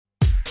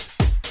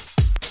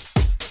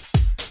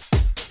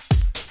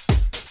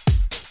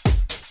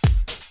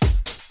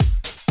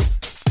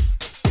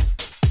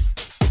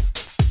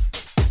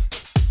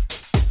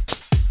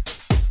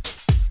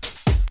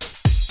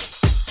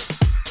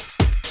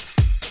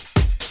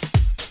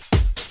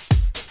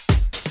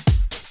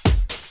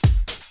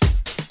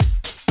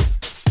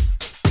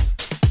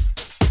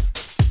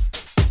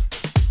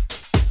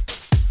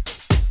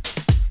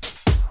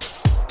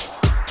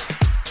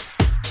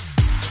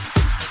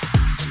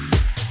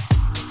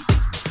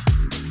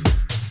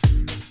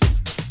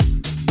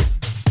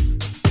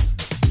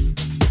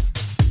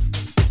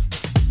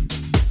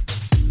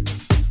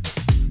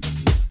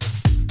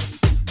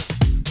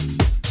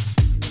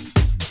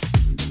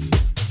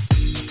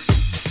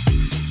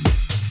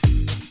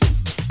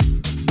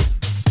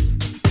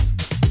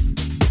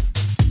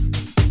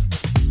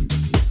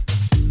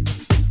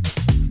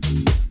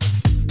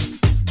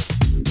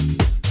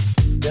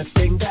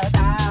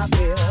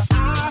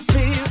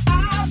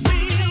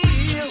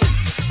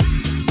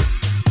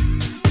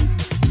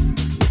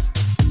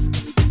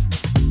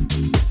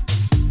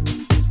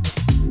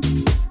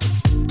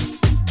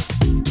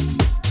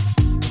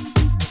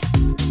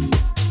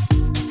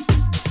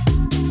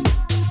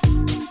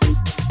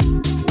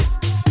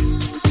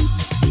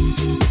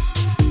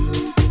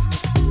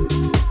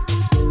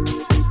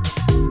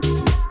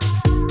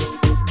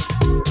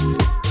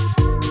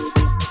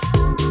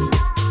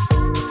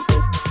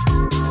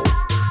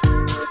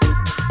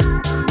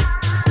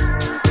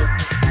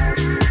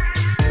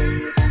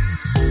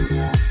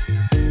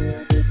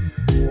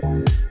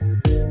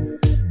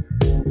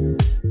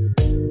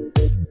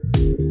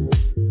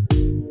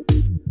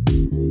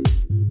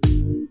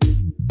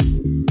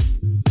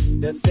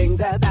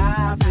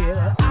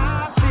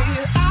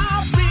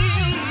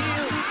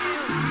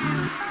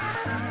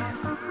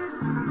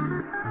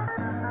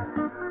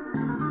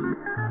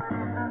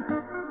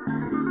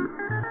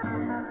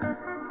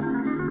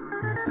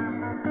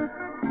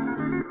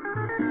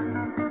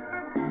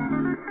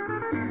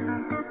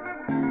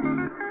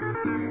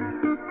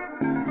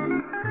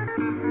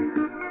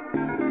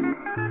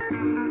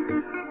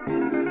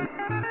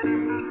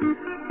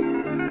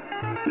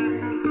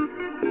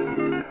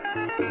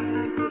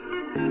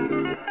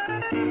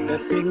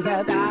things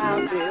that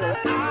I feel,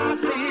 I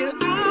feel,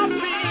 I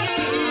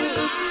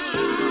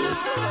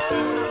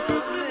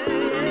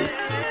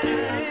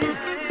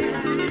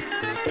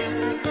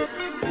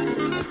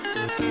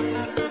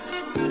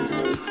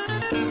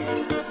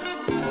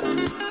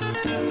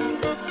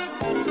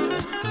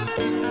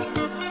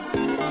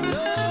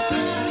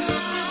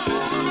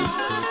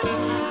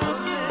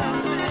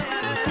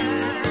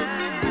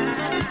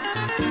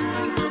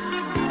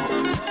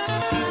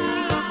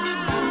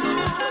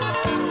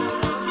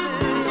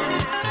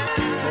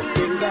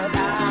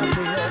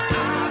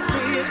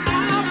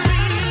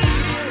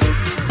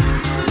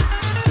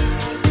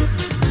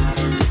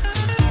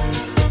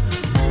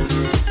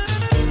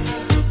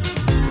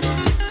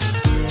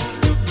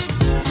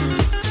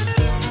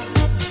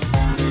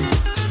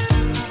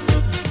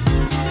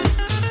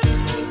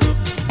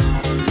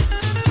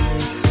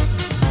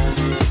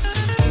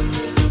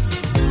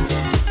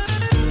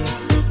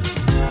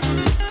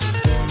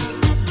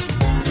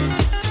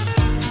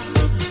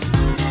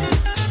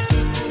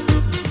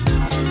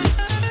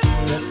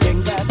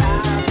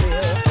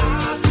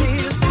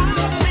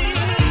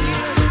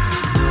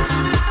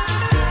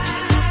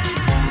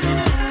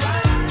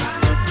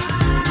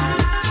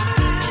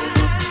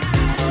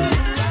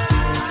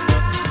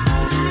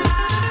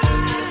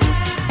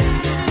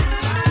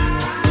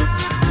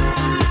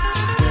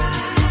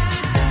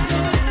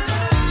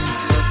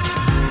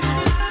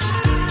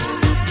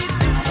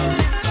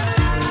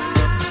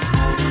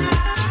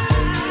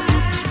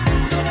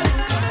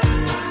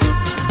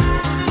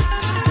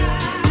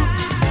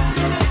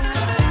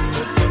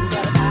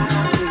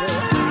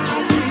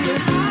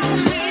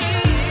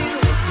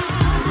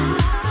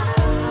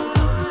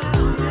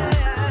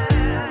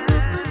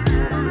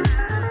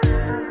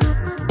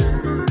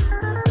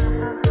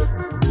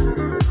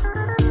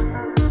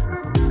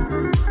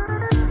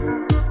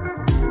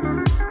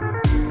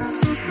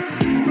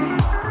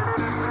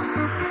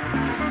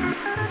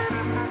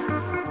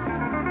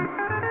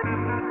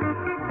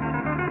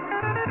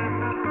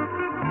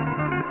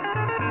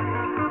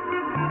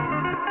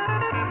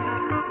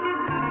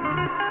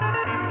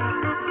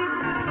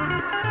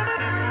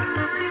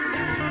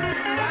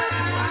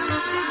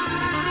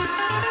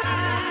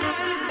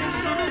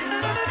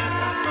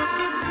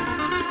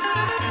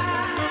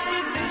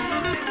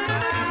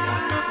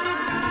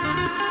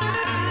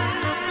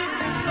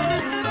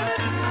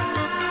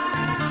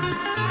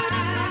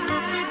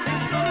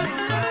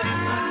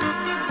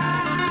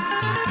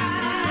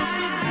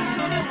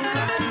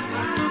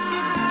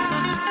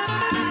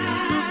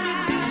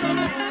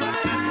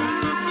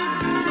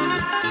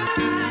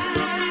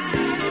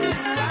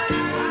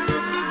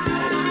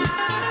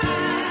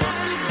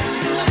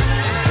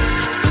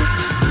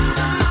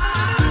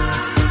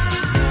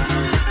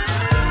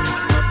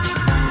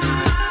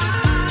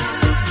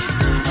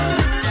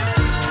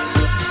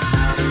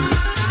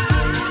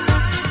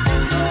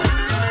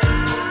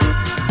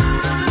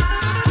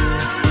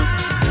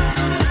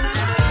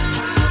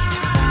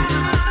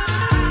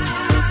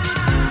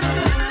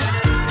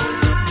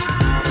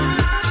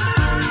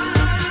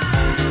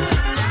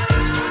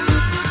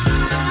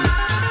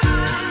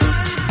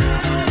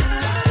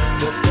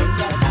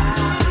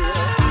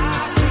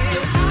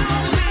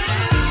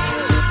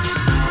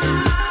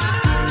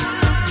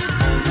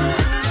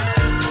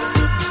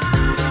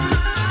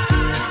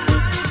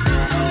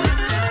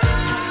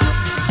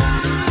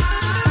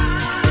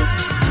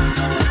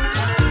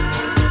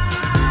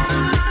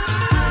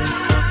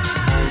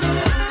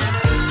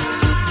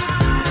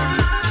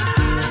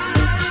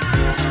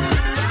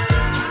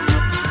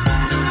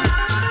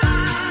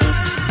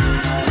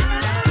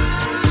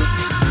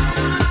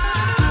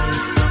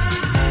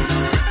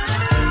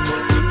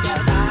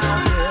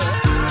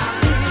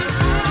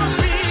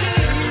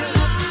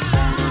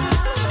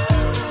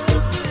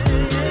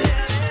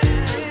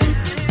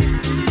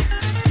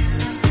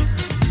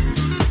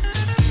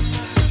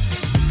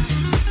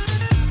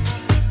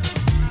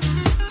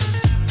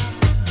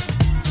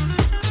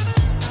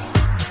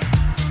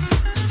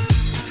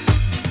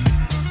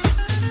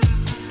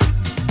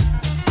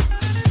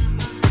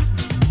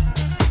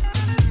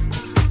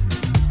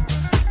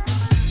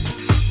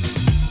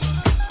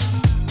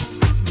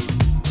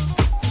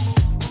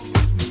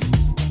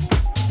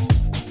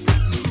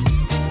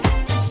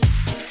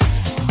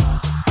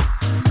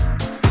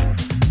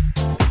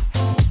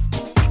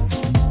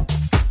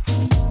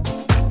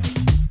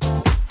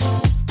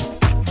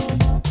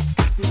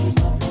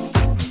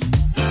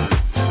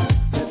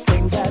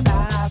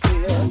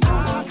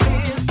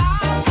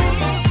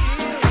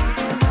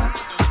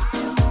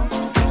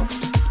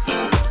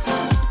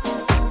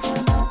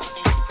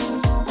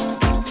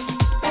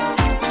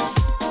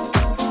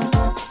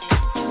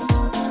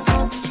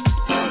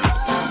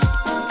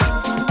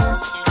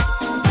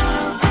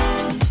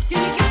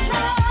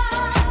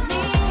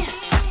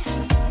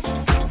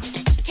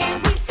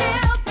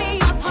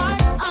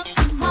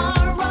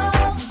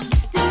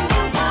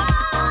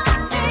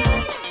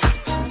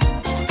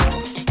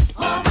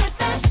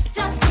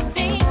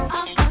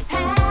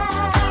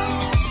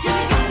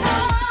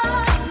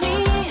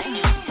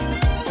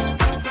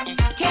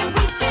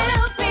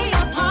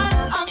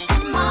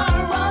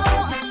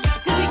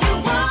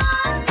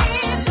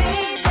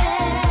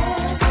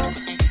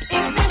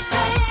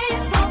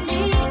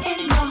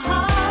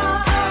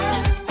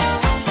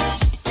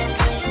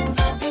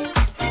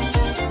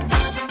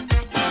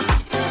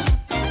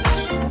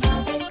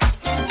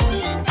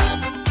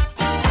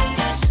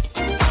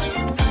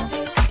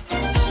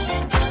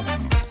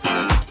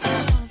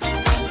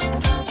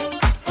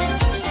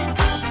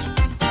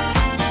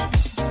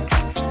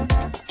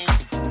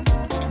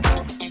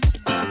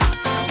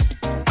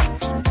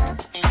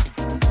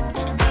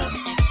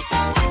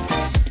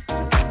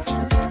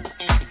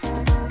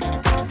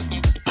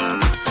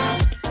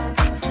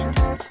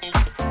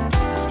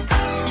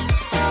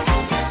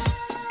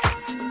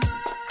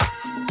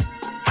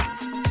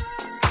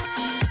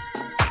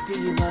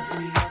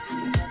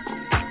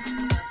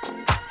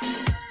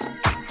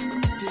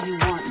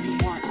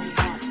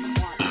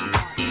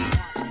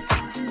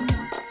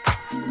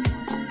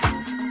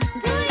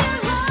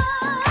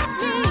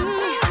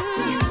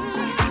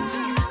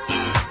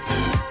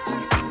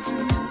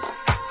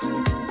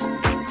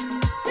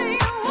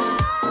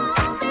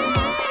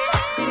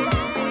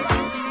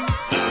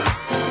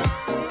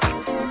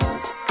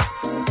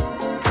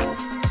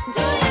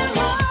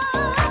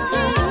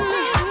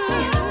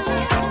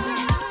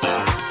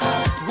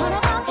What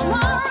about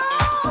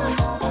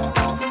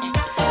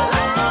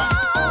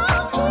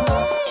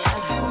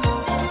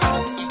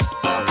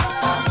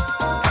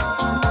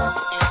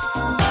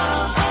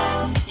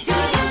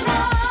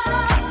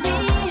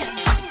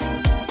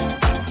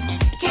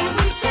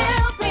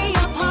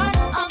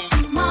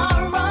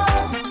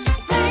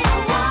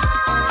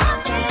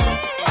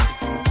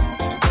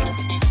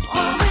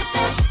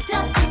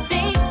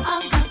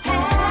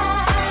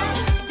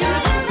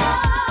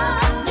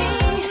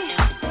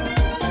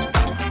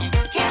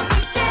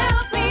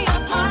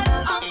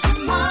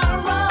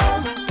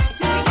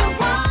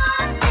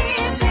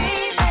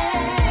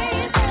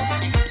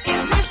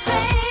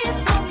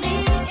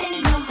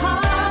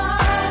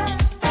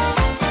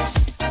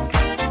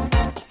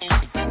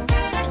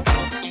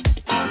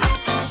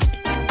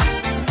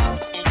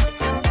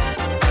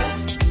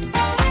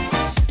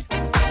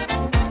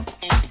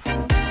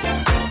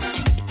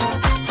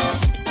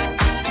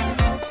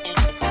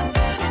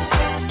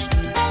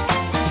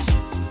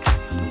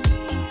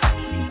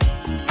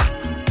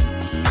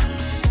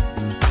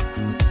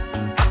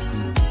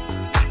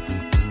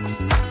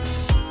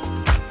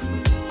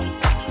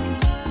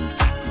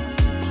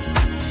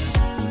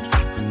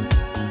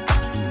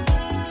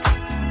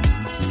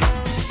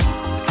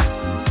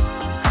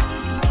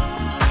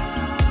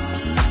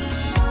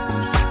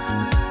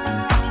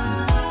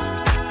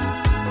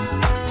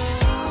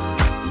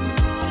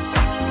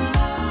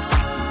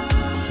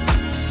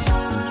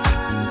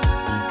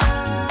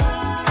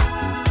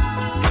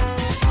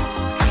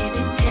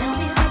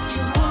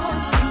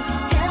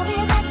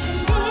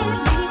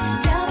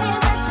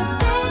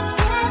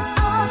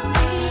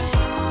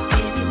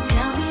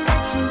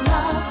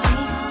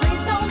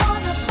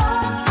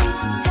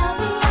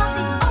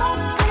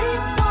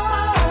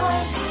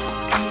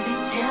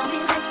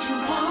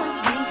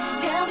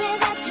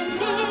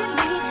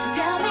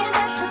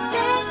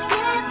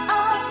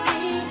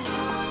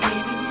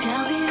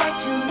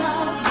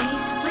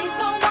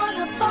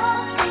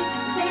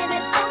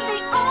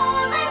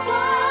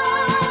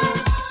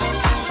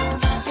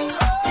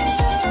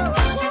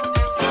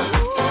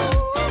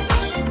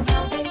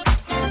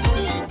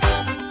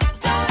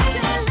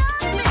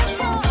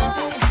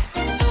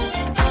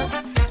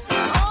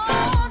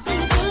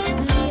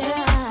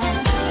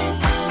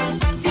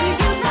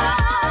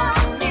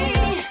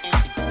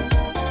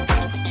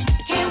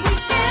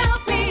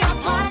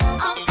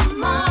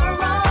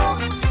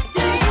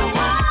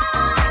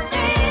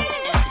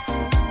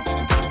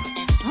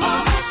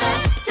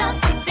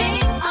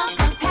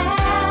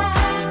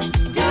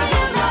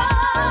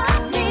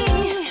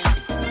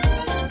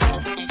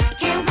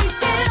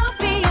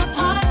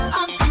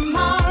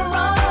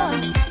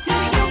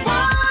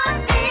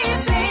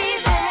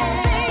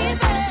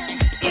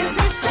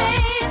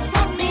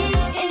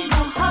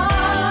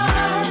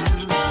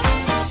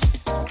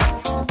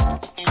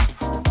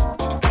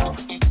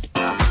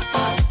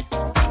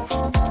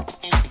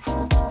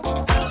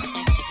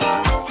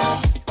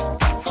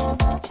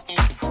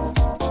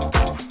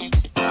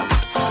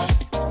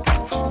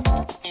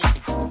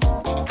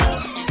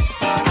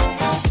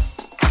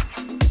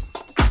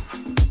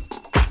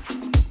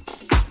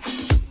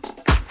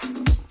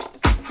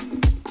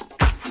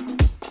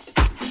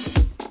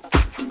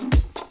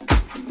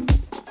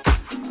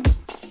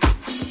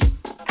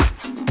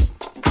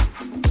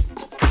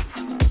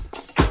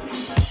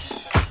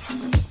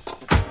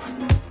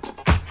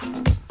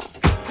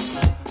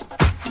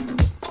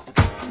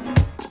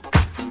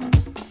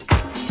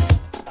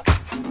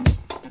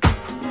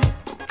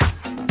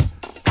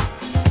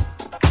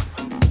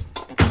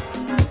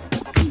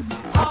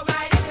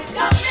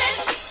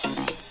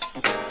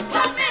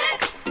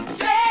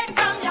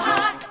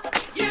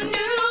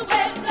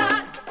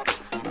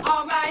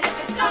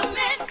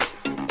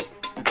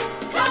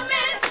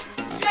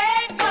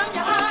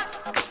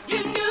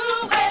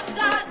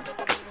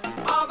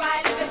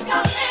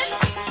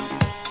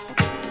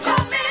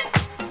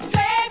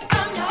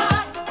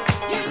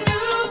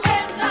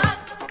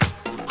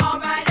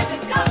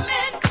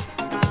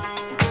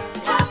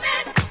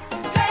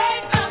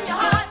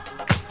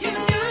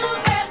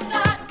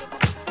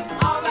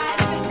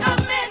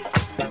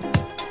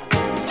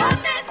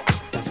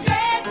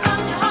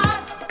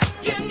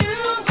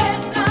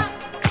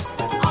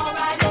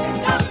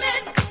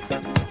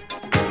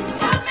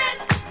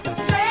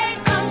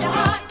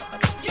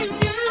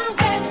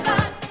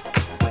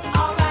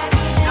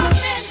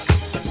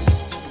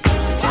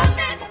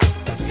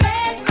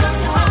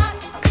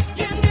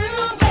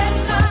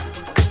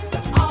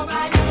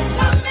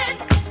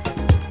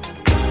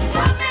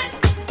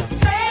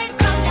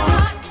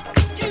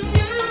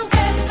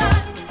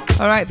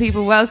All right,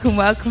 people, welcome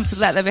to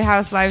Let There Be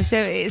House live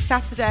show. It is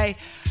Saturday.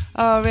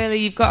 Oh, really?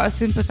 You've got to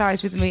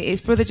sympathise with me.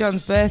 It's Brother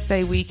John's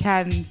birthday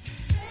weekend,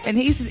 and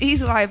he's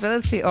a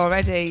liability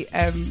already.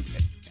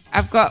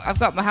 I've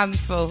got my hands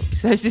full.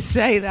 So let's just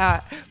say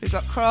that we've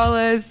got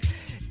crawlers.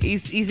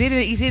 He's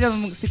in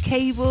amongst the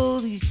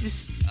cables. He's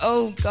just,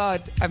 oh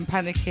God, I'm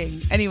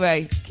panicking.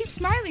 Anyway, keep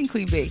smiling,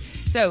 Queen Bee.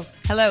 So,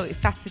 hello, it's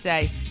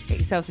Saturday. Get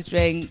yourself a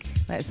drink.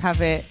 Let's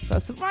have it.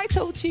 Got some right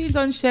old tunes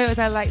on show, as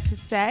I like to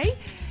say.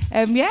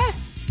 Yeah,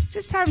 it's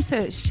just time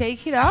to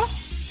shake it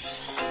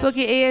off. Plug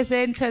your ears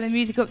in, turn the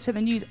music up, turn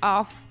the news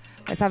off.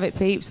 Let's have it,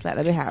 peeps. Let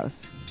there be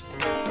house.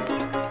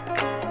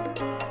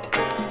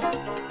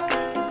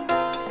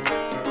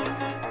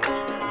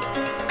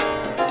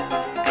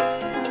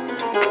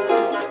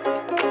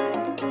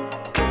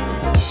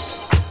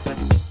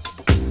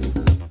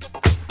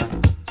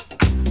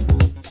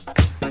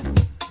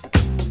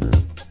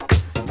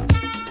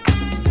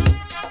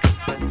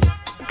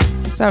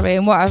 Sorry,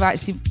 and what I've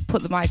actually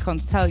put the mic on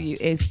to tell you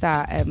is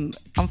that on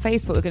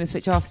Facebook we're going to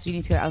switch off, so you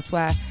need to go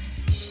elsewhere.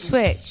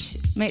 Twitch,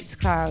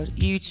 Mixcloud,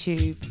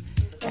 YouTube,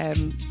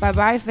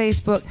 bye-bye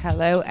Facebook,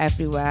 hello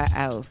everywhere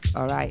else.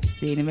 All right,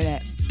 see you in a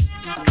minute.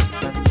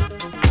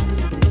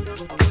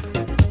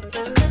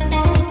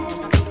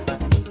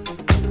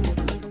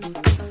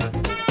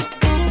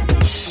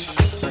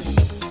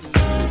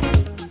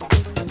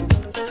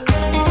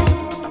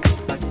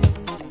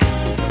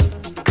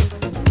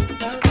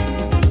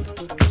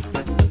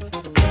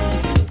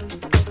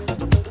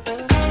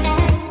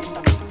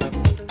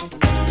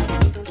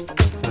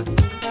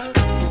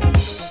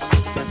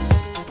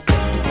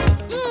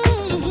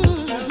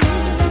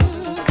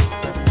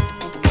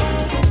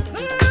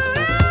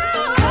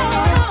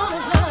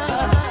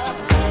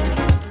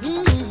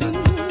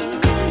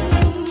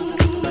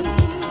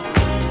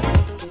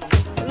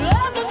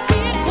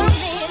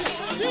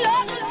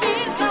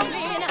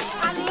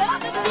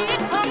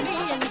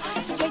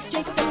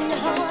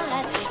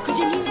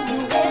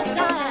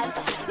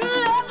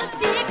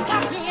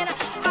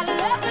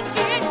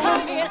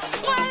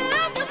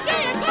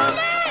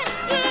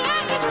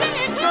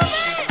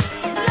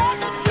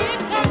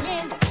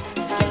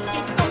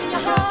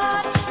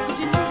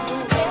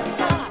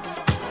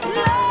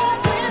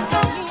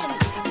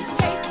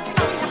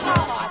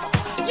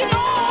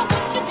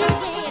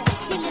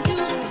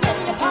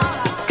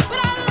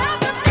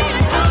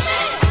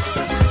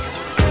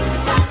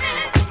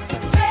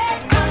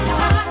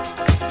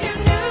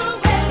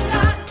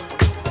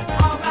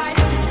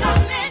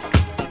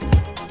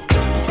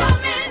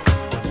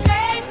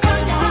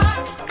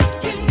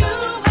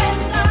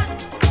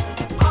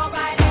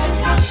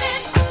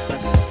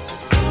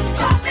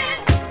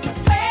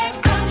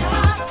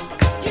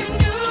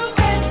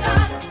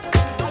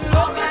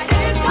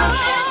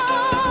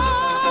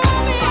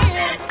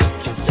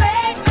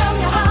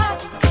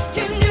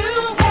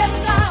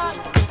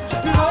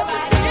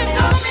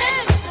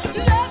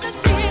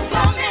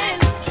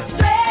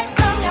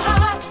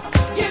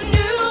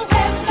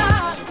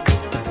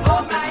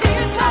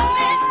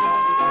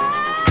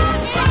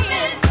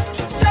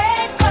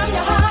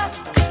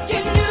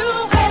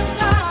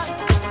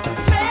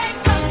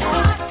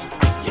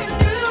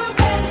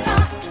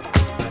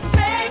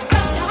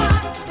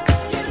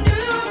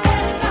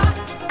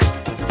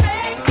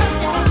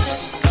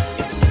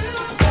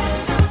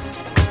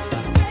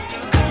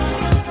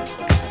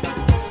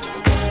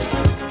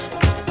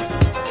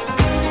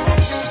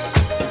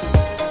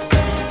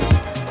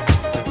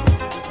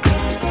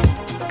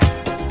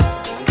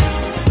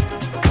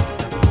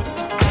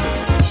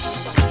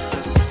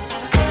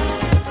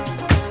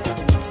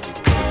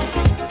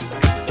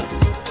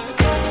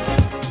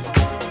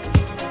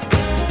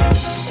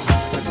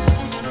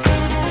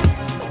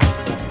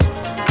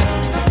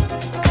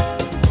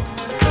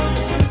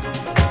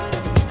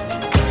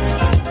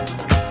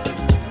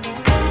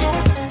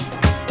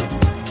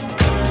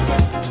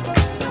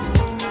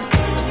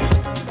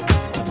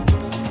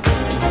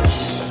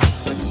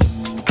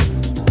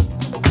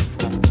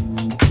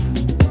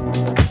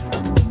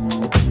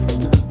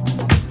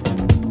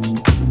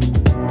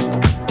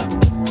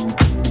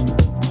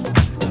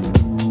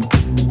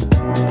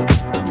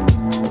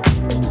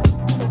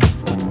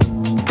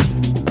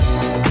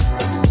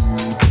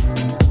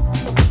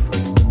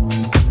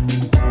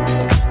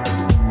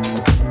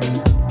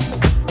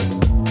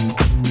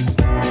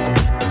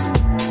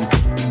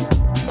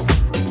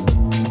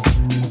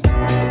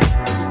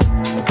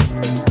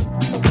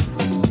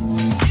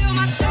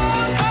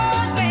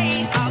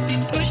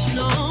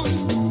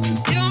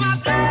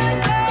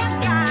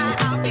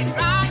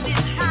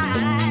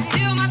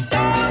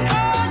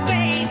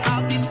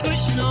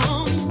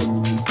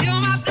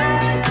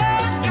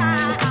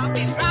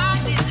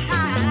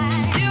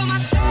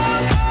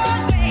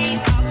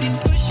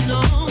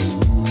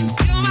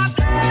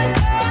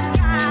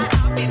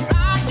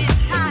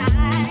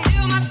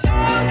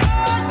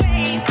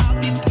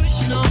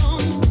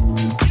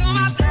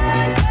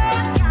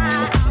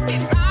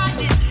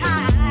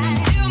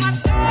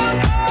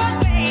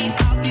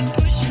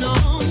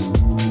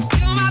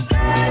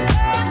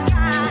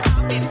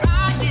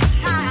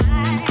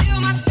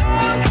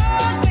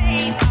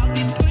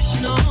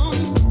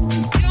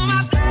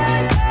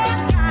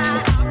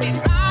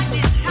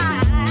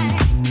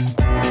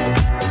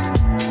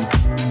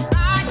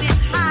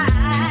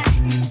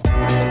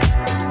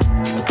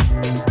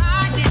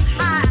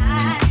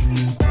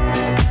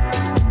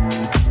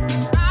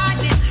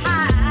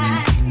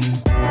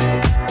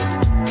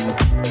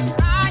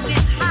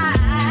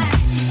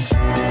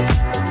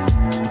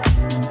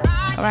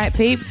 All right,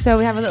 peeps. So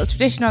we have a little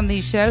tradition on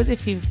these shows.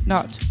 If you've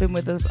not been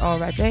with us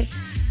already,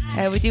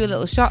 we do a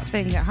little shot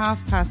thing at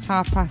half past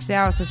the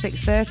hour, so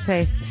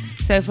 6:30.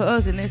 So for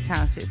us in this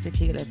house, it's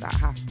tequilas at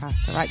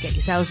past. All right, get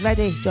yourselves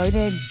ready. Join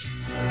in.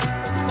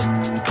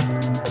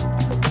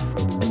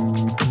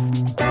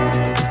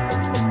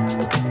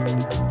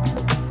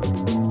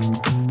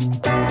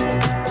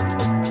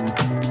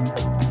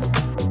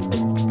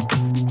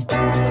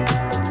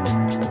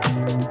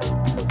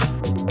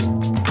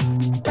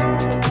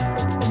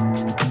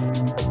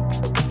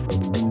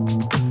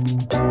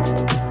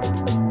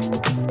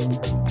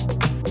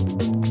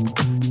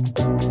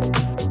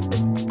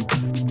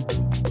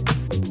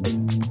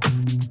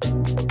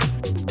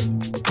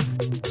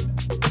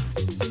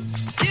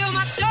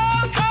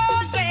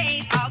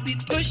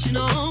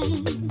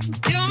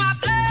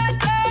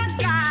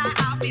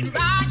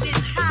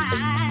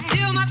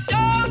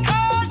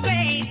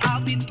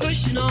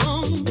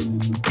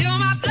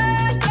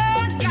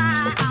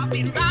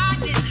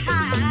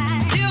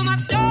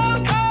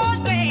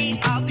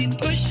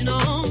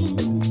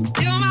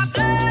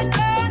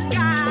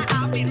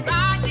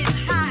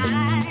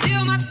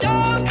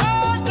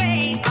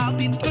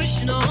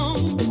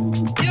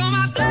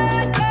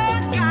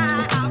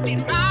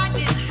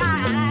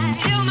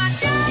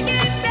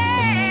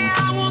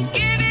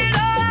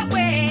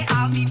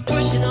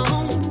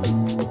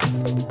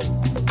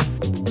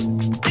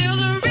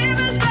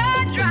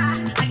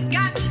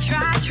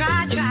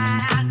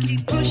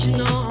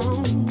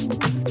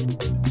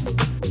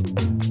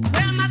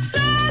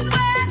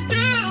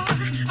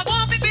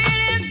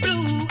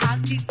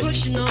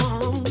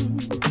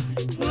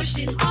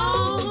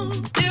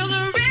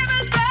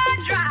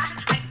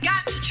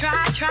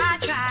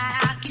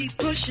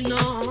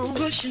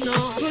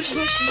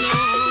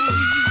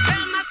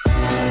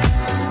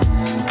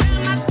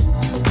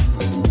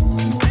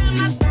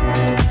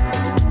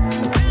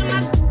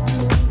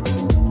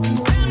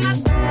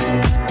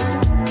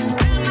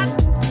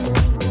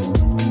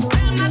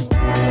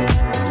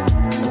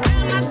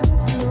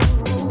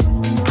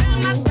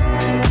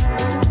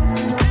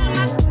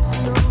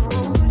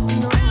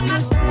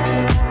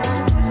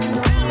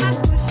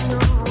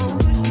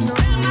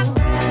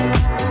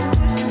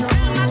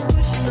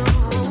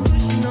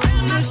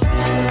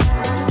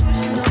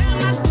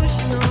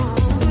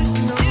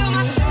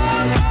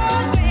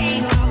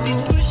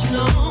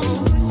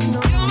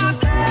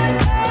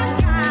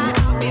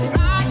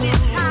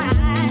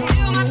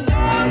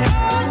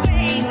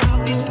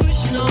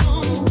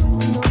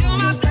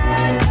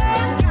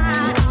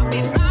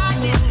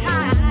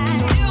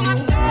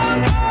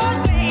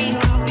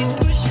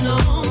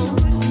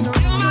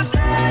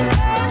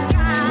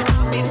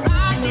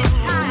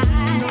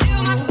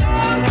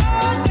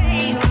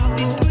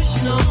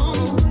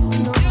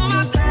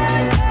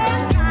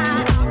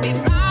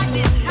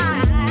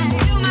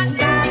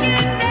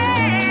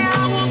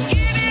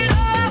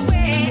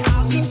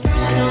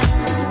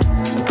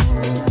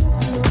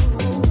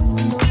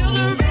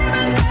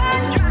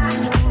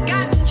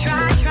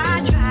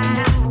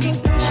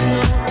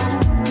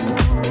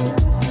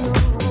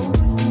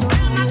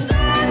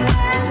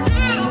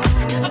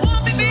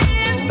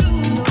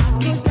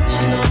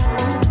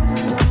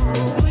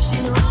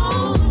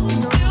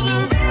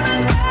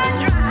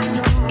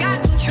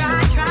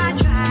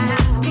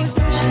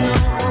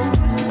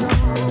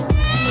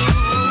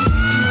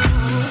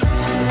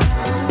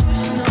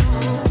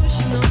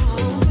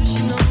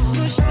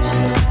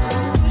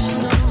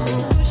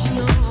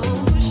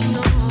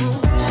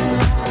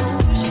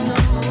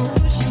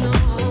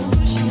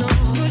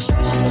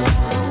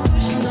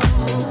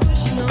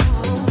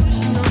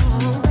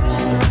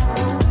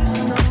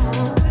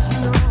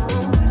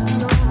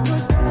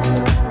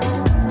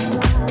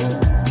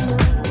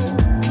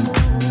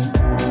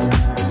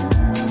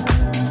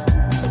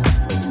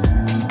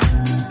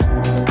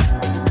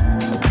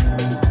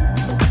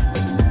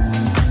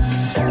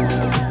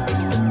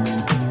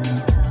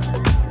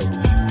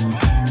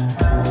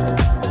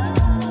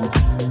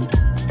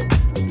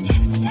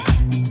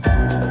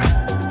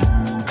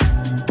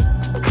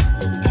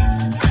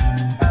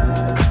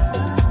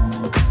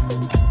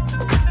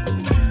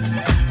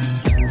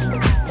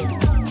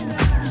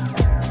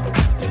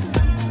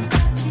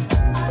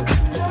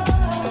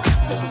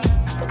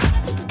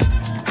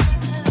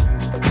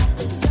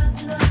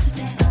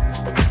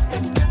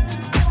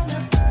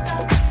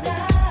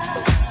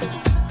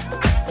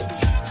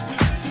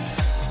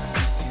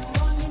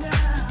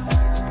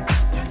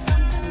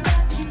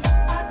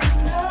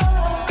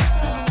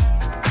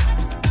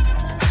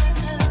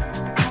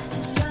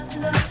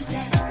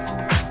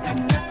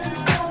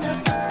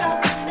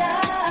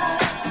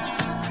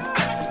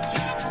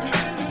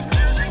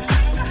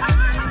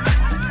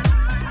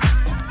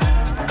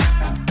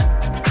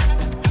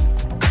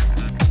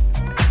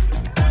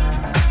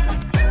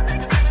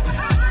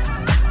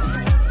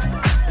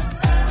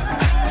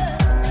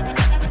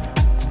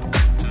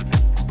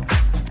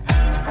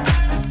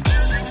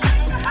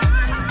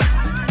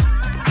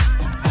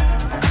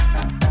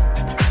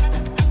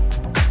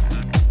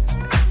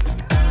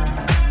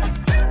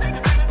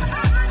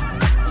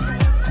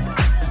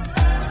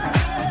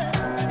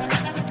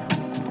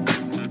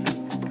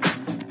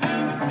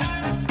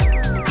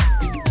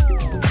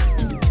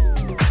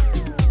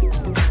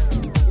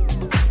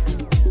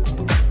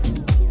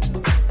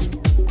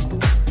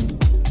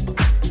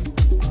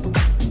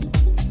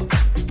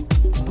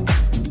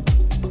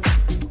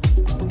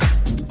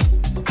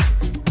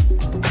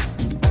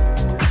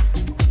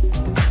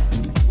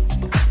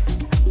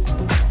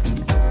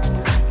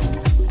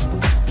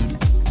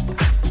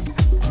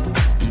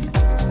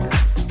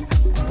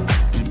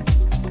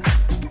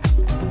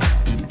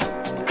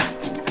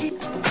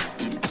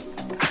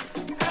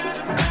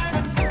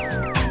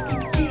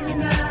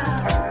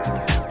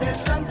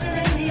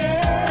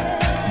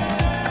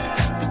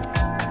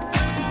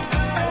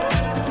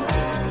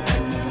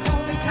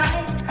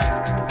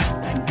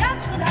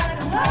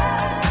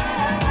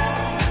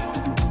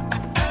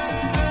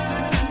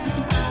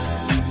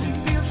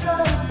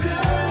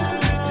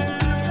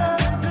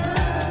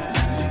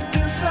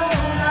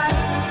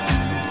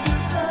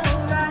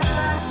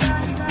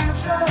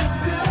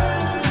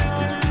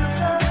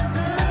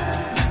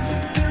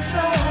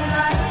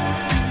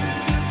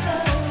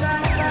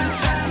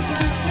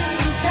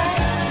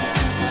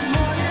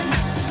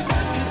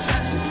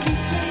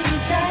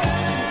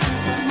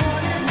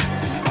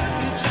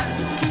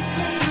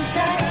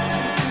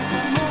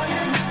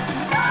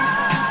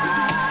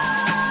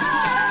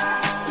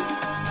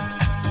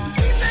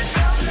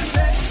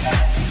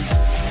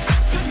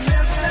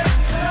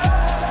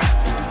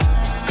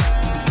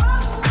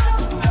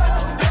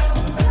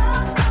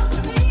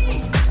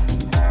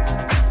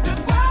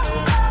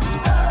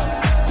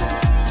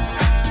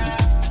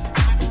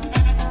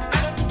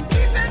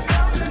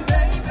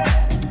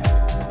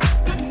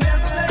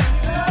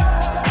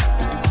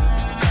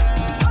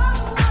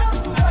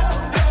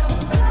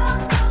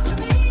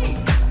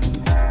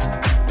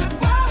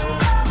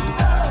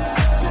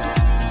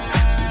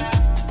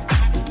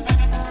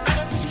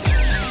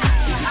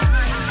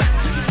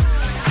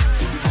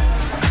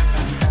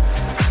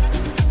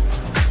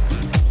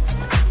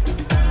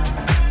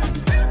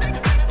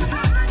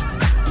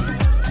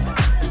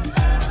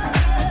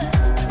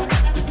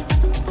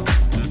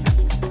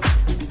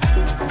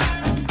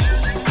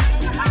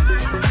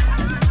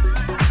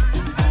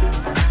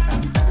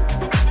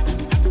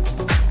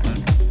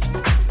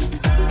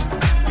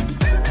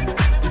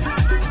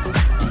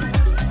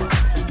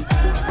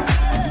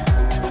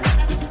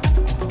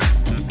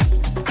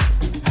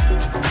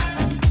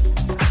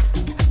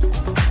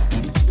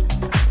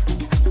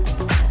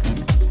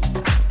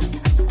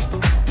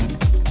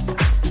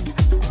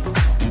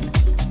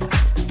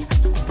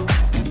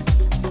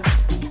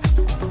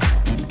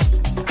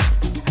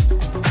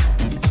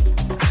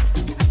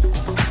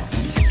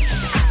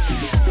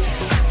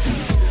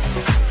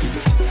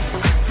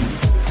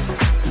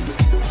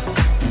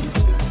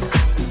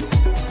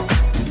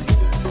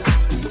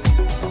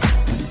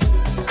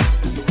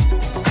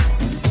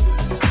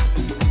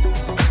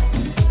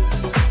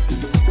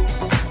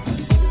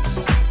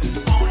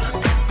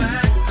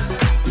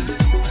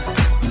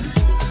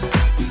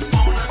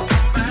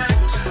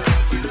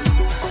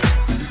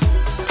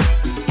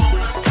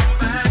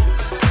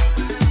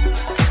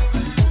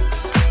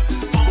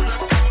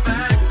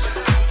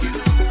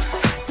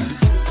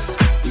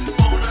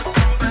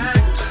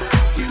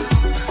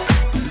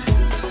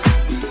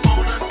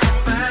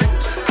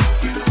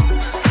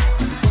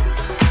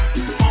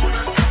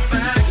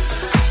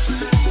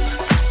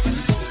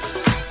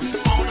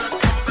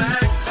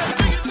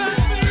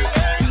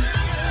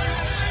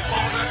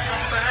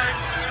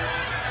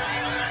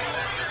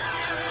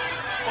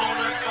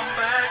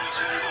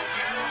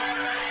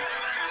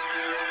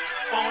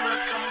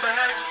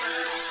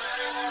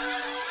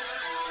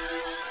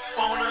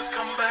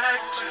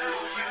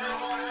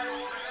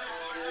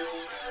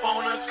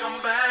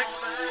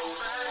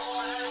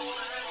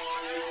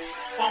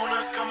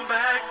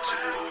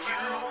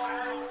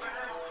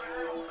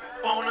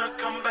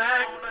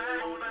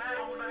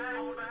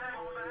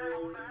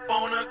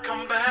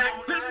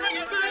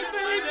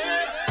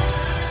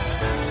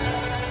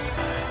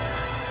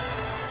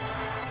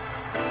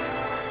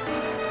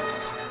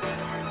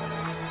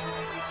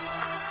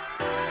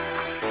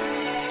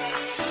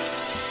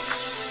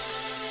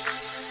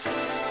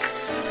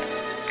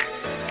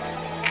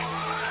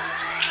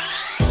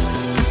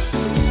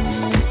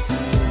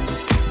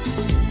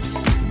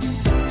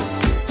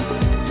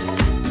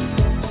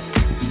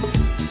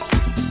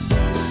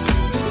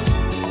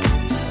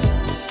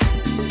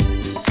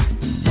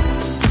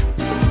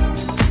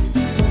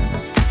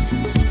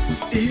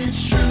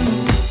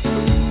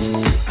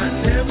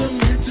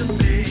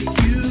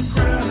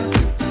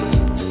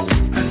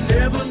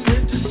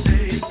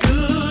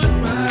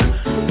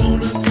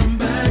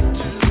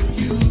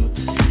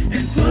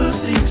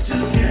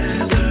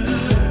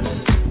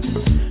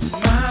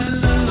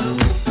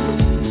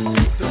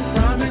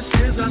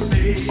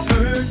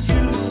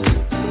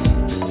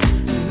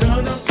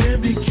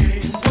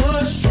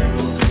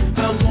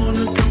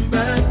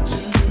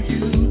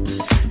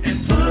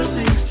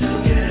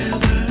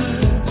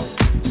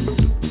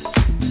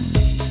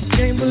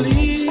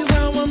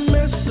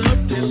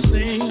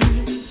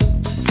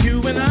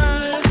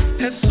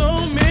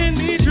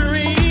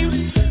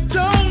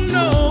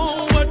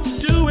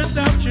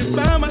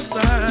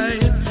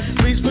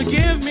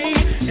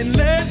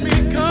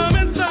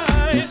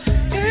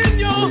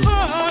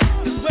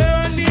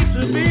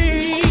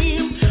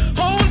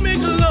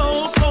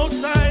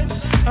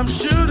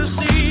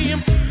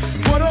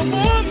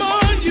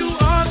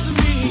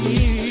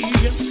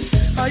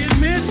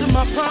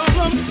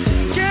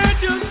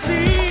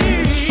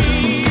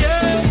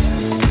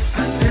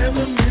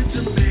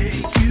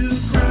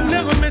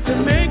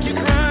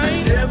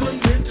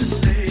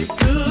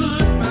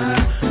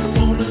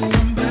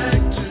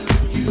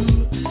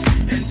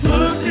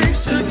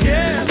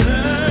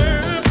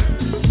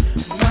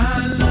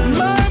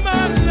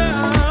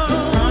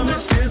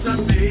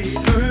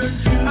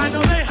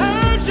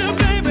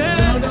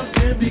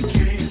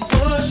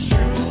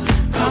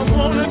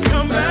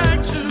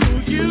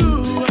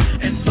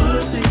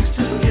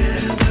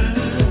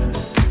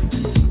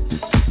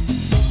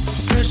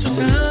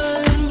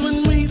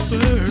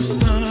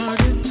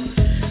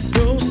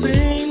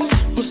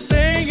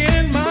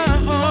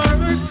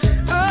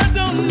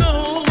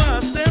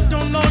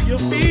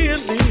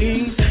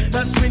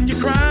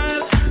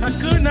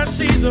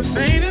 the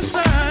pain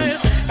inside.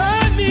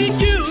 I need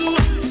you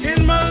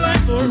in my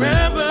life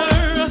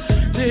forever.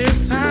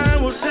 This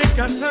time we'll take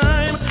our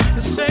time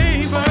to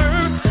savor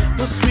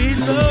the sweet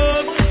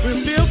love we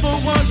feel for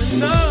one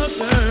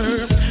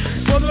another.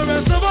 For the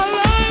rest of our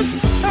lives,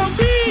 I'll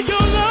be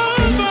your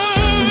lover,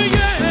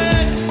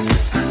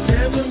 yeah. I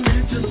never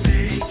meant to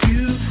make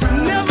you cry.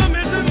 Never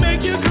meant to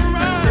make you cry.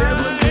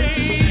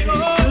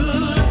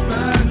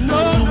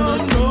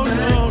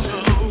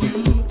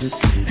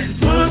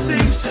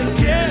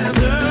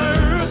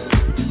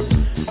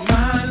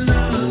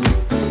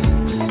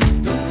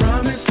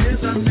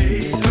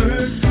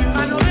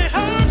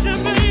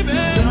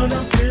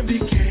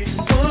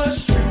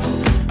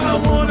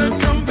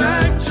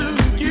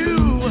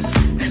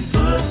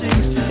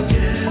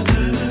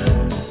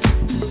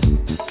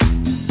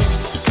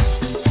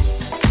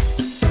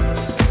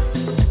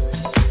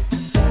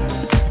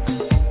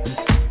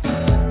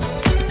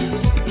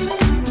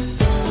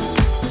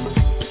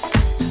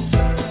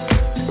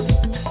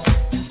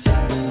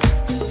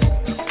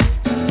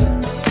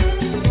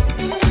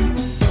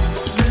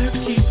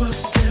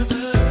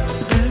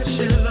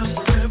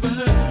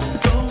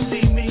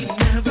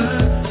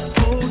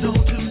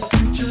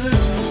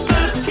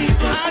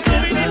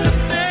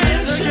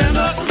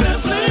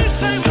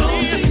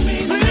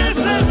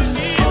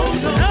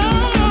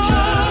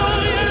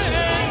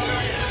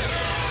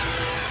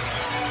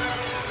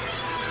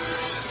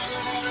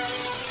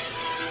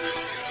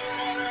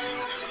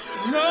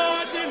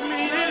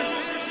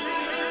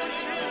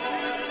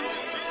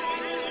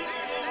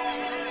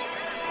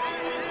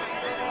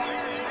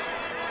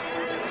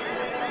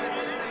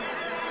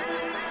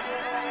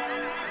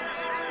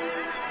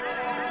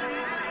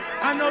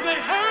 I know they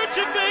hurt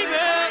you, baby.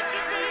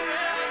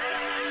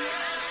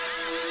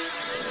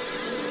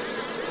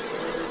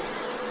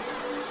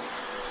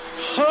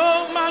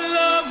 Oh, my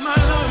love, my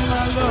love,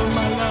 my love,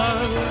 my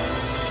love.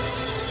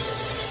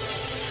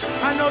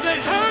 I know they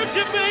hurt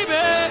you,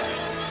 baby.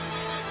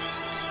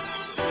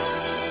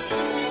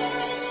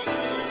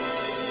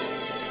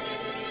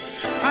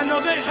 I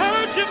know they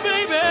hurt you,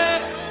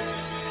 baby.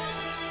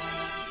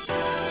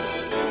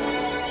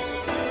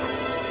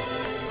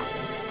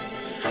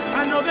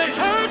 I know they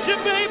hurt you,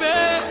 baby.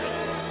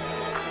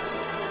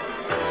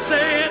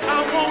 Said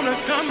I wanna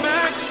come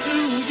back to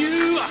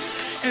you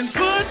and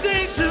put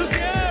things together.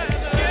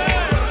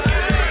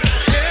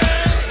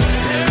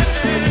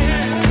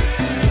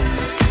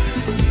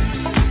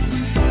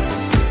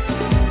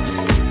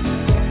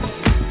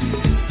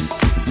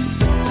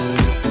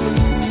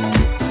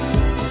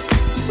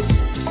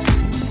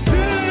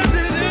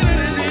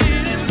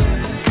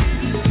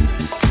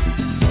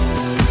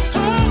 Oh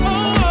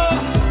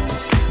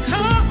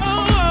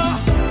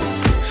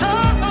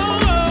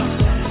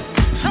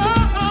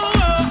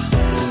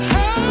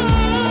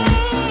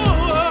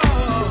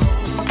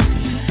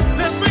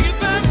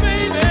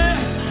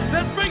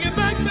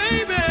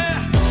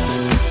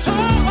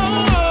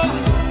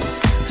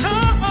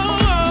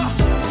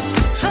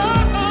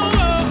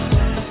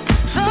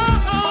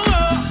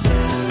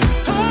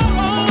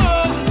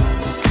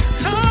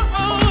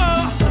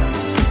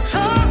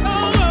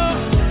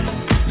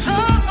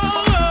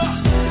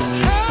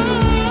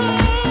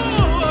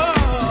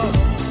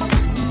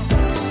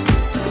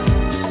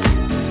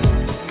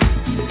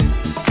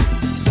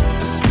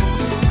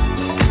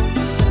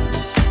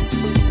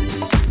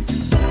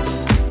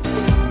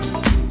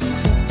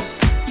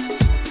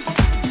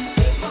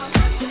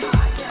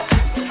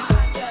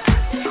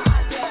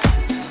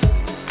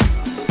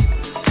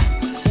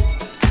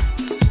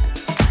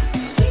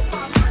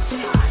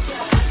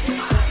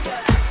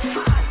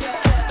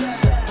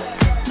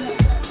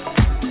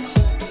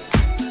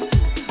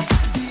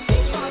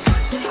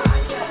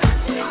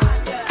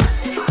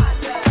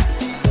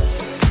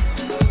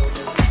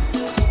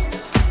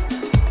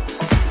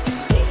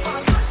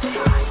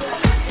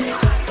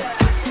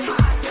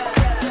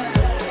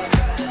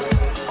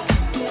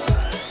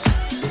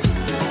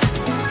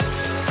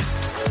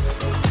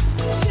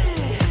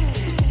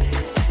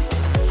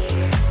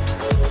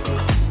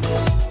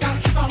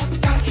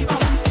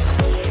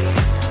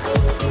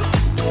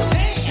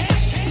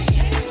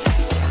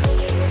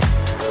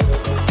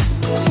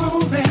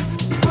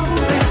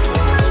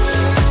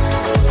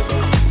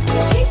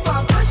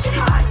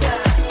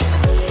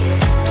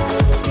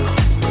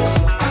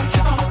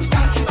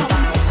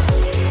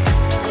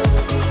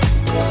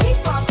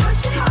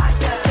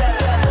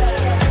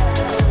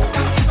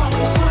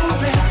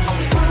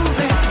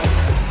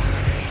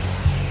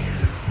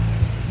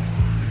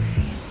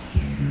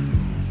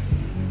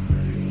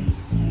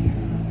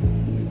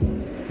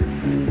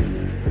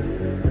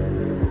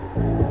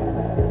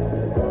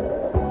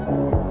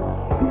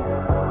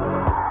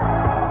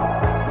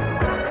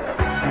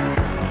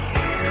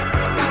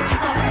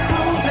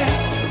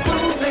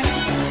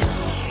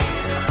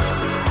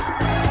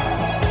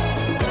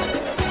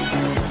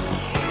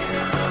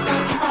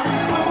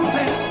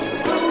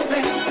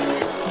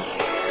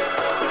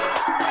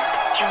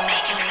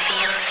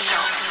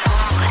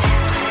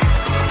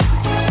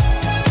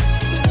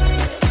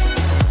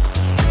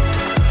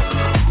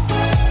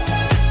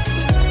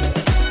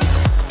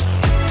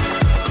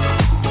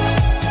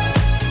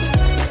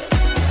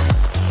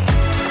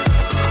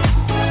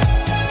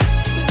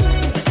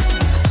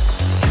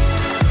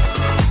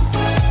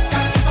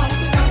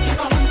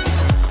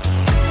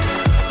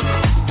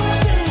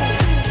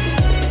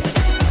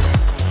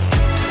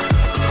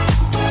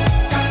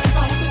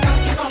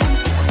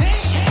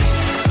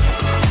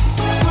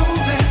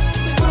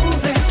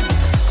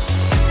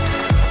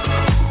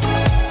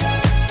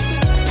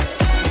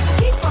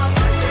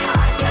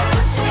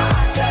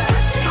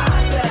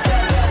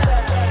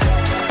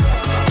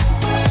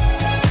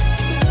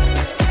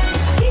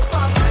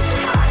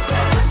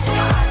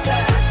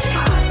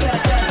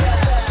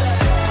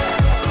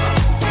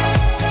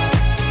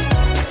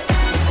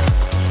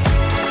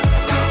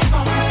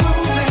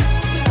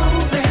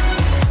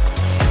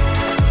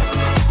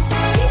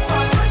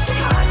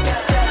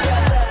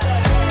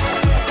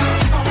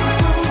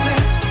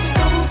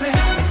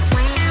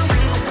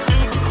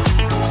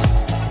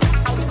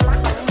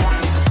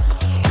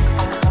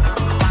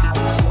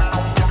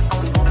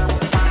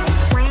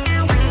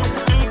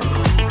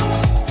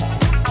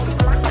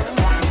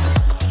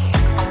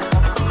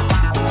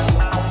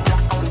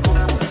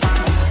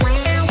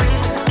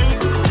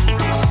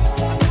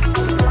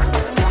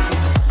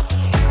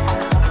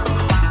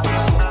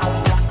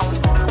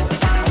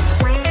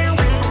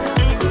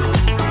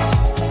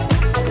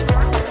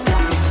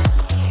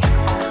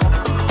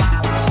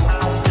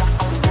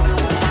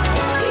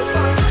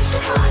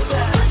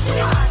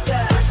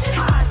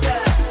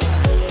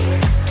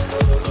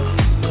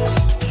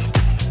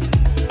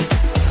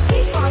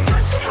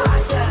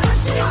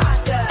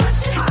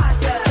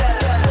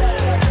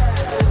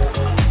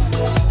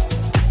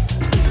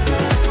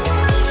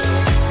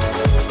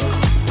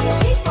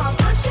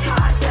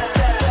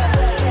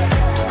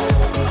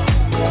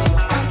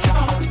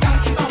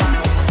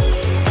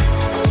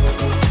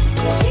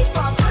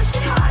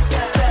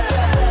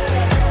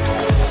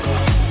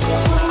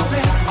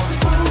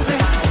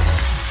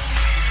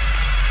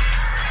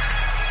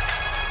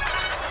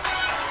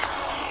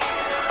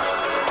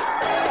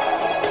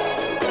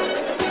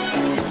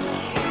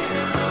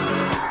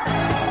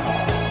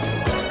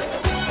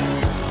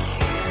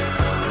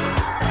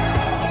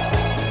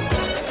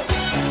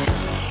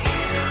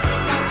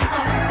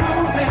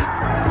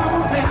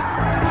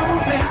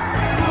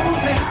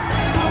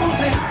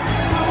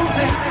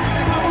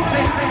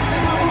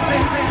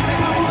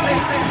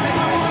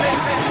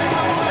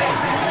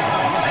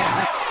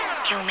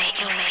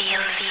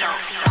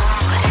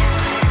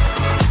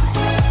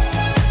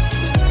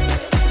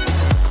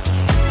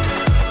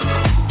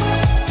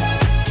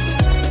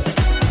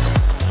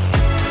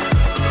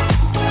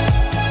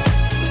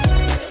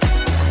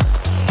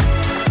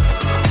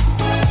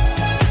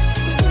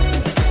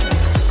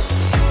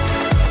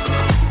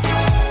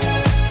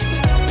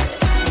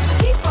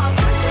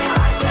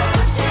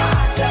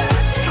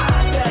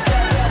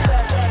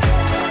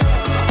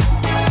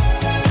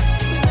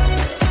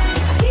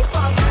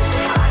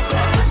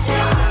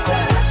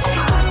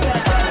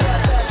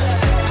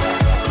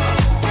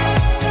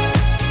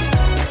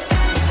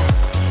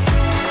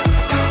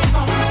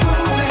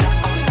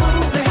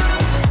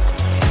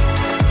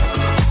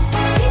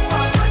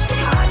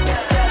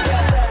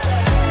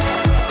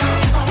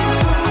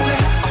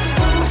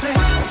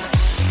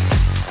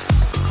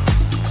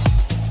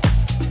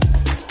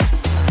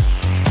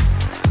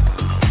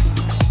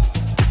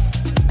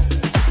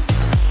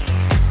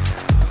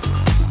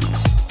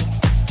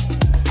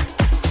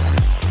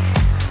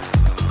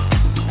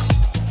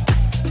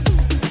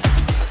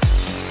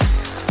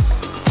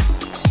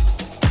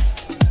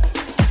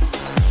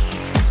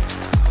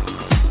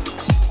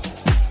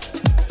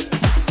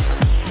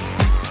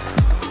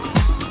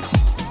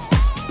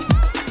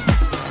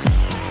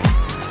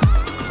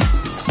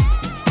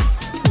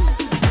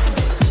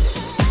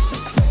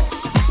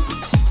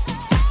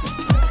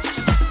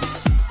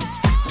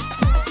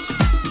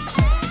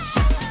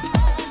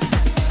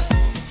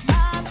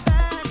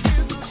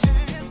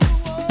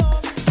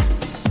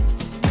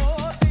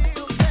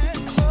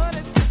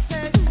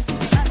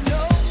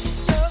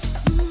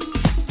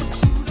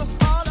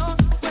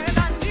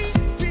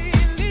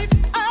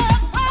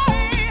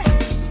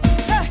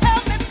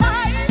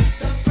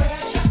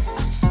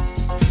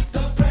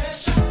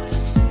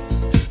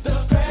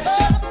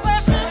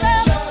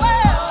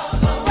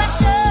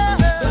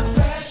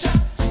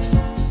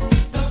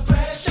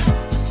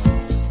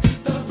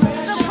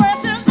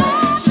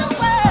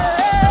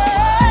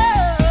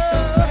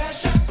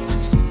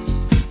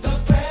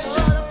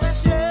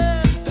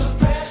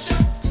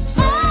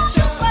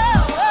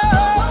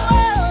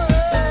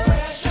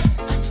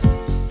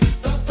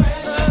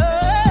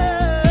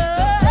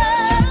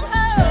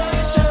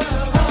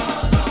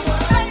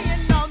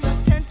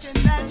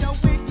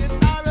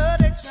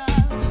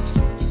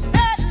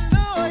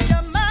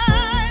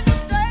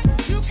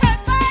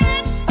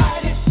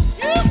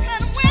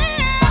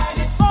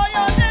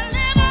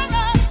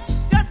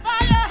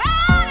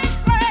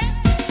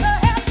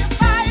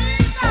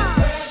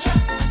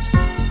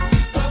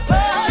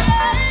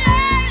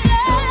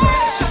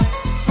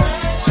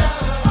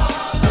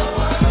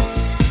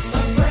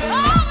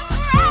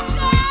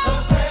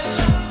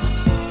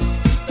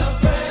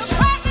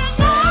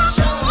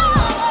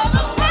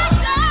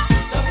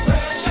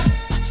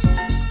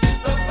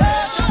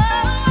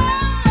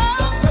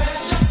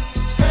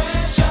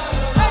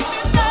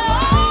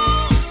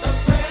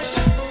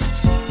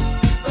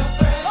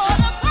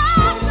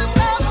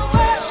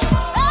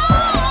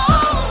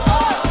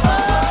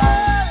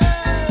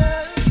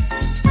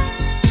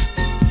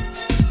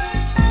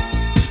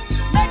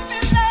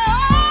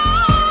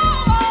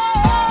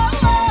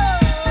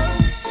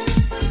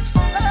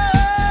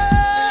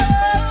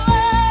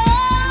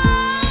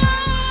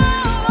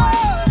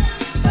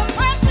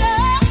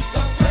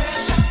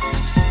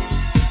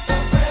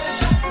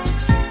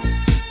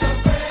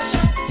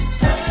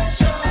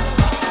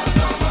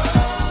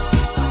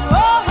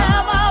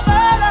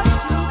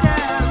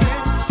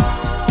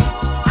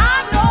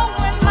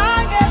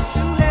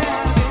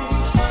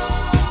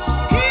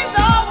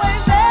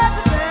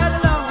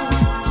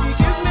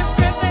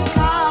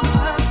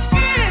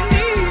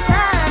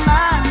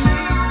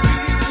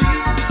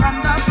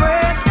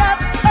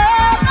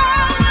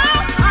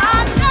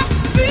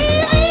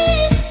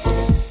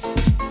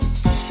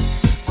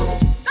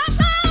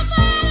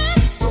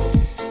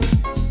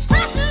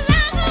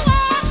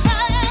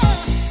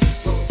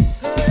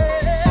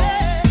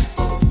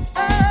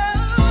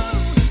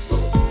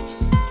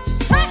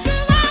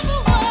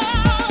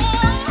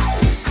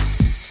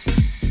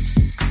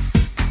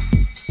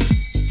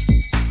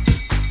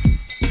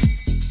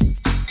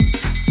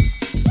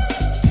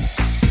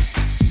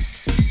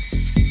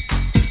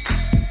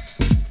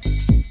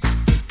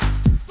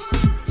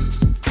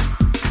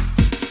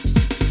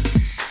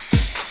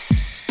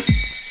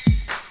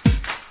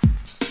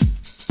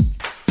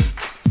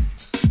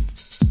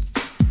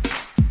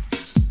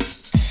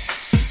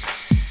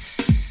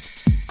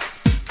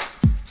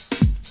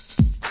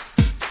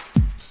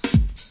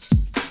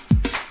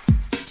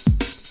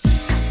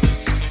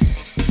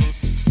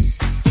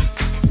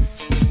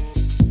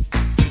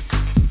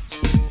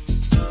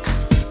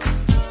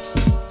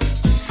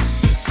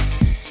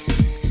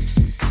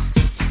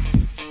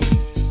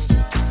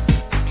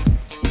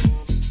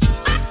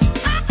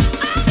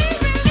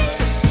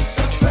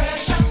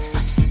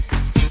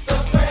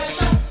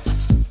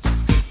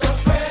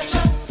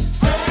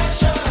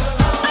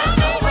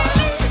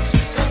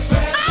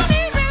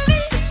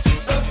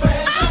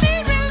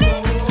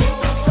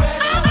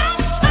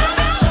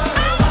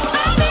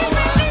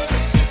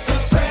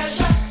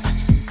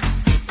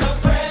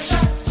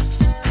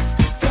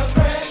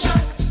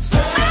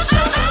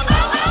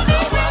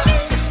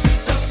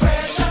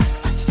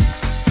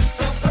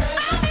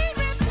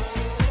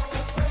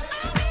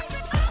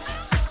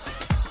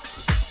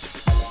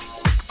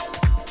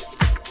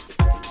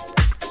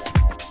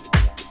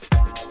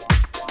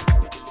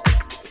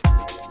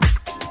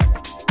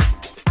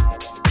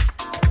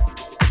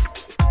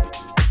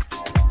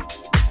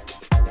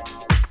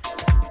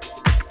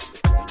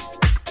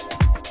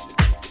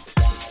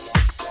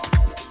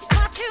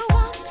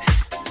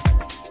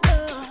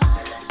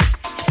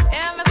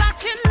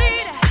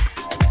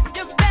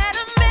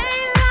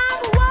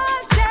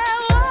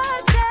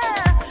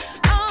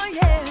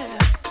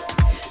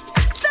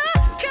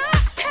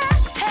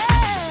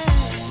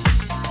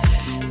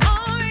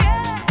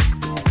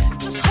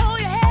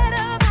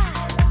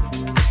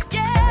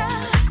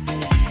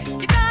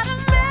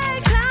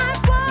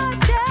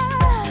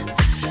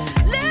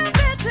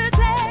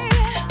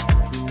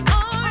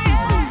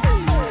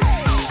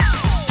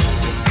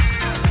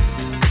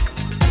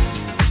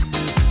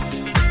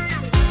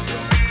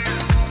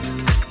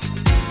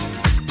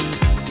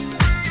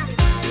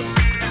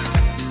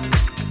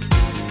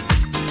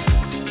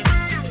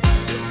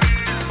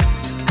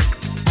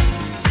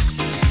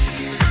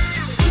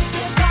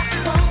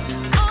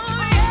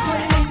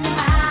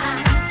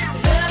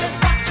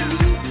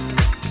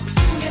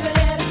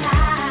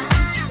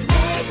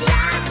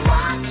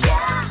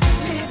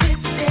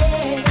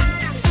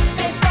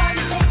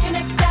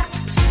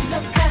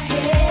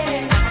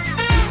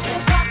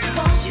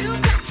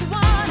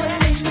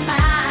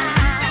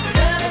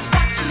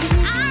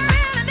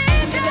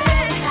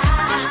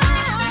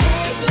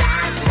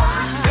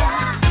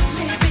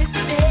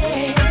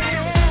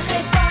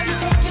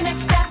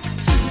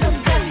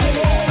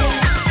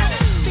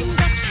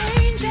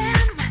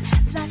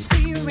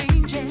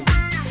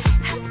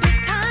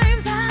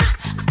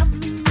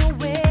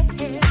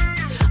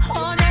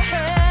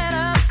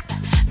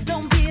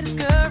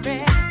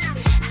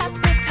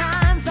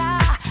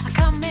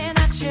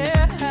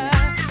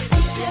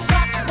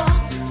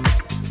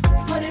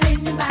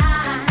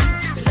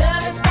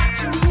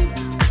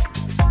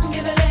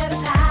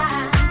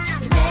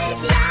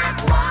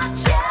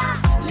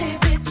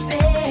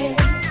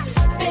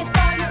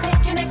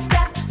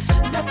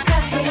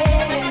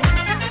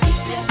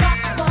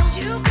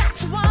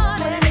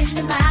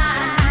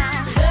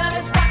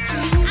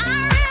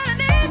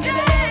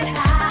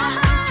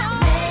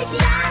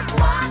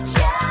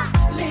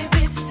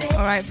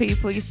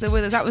people. You're still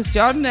with us. That was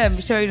John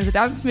showing us a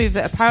dance move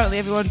that apparently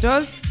everyone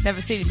does. Never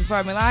seen it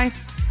before in my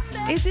life.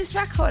 Is this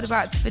record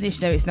about to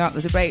finish? No, it's not.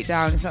 There's a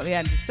breakdown. It's not the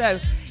end. So,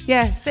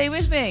 yeah, stay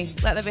with me.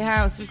 Let There Be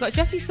House. We've got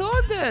Jessie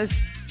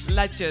Saunders,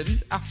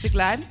 legend, after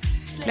Glenn.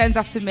 Glenn's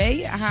after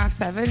me at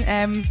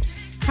 7:30.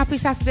 Happy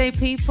Saturday,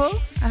 people.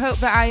 I hope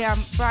that I am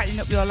brightening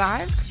up your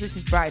lives, because this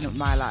is brightening up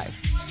my life.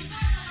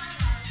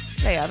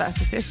 There you are, that's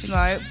the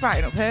sister-in-law.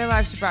 Brighten up her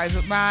life, she brightens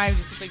up mine.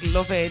 Just a big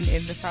loving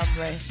in the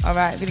family. All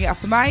right, I'm going to get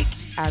off the mic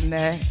and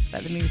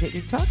let the music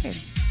do the talking.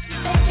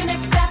 Take your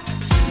next step,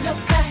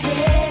 look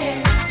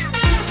ahead.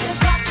 This is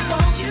what you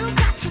want, you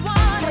got to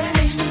want it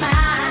in your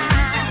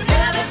mind.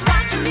 Love is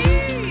what you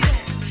need,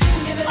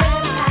 give it a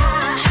little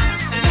time.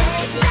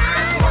 Make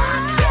life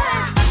what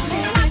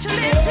you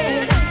live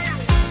today.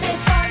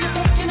 Before you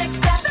take your next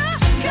step,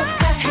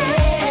 look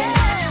ahead.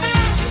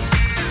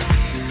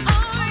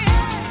 Oh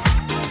yeah.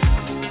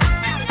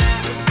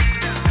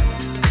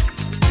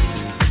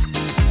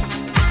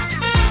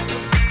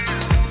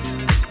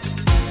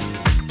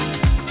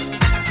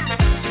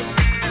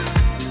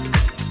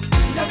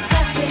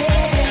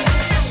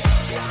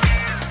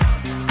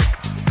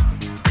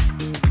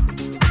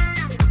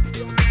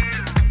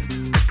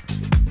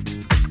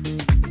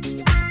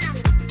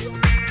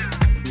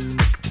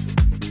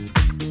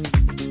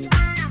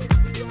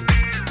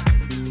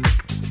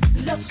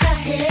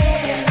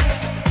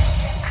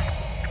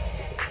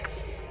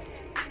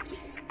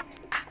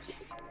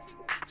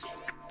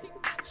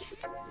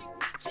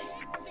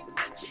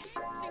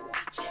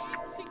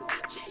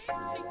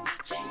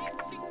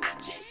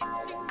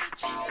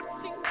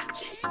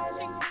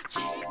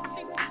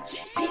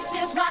 Peace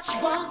is what you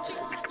want,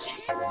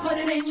 put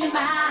it in your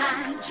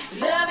mind.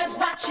 Love is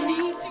what you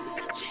need,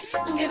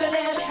 give it a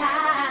little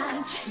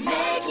time.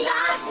 Make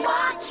life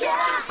what you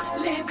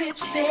live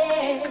each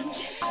day.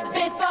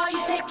 Before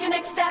you take your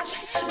next step,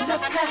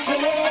 look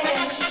ahead.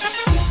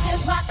 Peace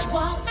is what you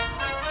want,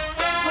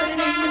 put it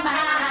in your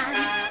mind.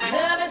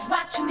 Love is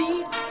what you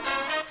need,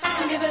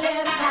 give it a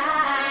little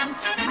time.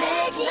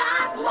 Make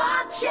life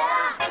what you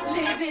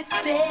live each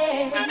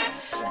day.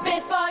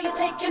 Before you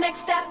take your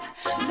next step,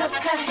 look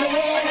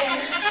ahead.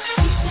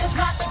 Peace is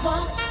what you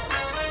want,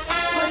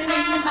 put it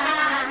in your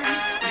mind.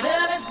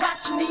 Love is what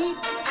you need,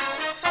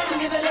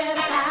 give it a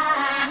little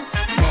time.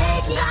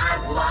 Make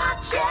life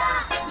what you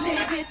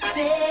live it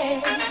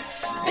today.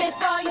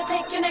 Before you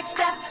take your next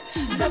step,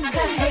 look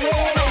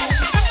ahead.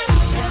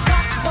 Peace is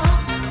what you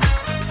want,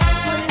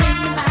 put it in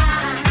your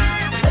mind.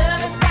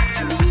 Love is what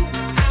you need,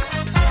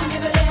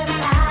 give it a little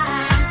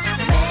time.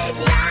 Make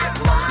life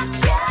what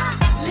you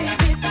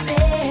live it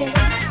today.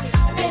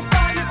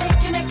 Before you take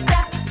your next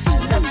step,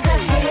 look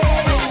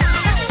ahead.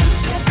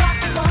 Peace is what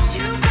you want,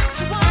 you got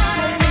to want.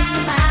 Put it in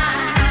your mind.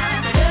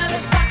 Love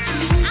is what you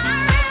need,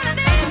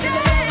 give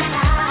it a little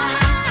time.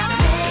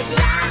 Make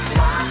life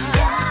what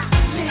you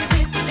live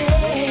it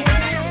today.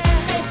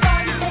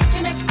 Before you take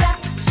your next step,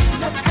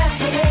 look